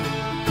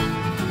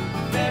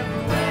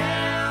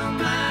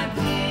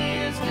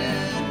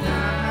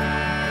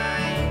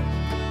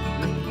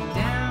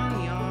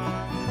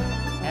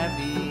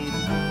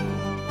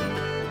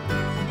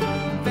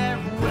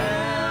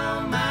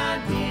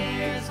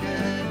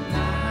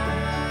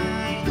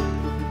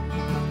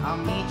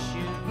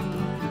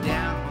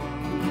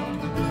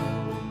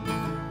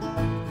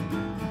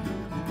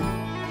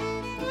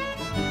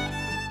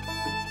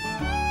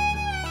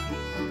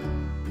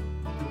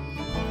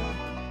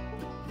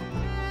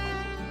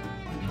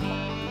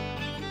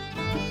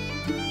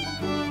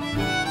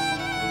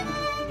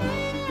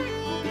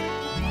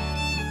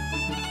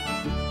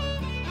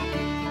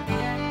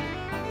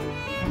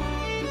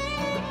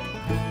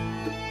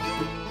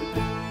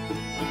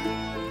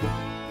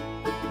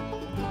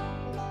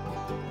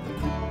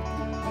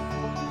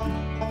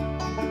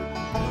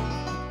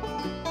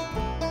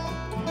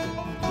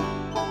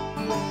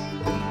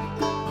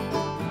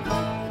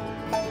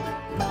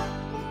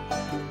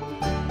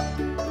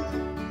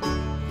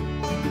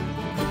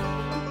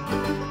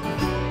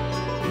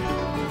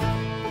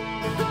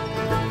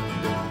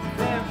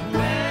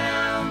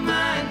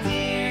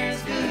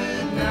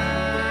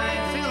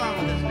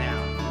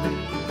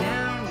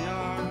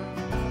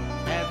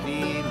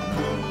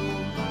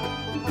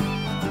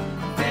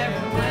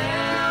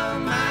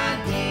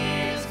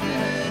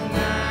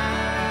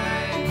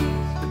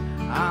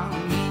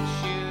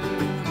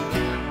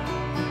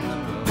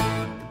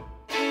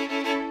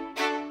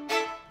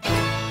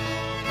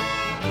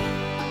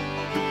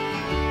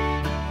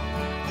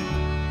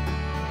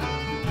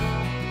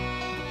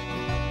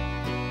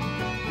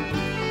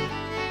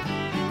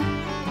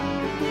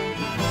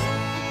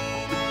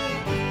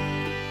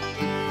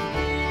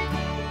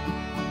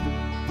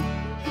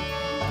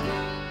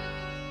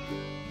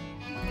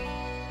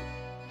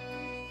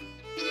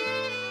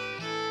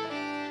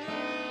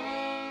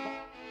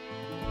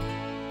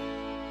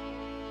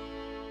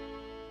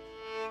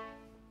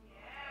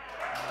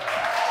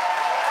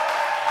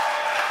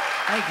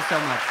 so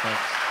much,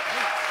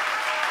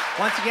 folks.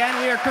 Once again,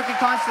 we are Crooked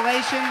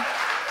Constellation.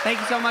 Thank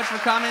you so much for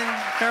coming.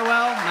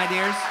 Farewell, my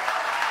dears.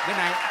 Good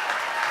night.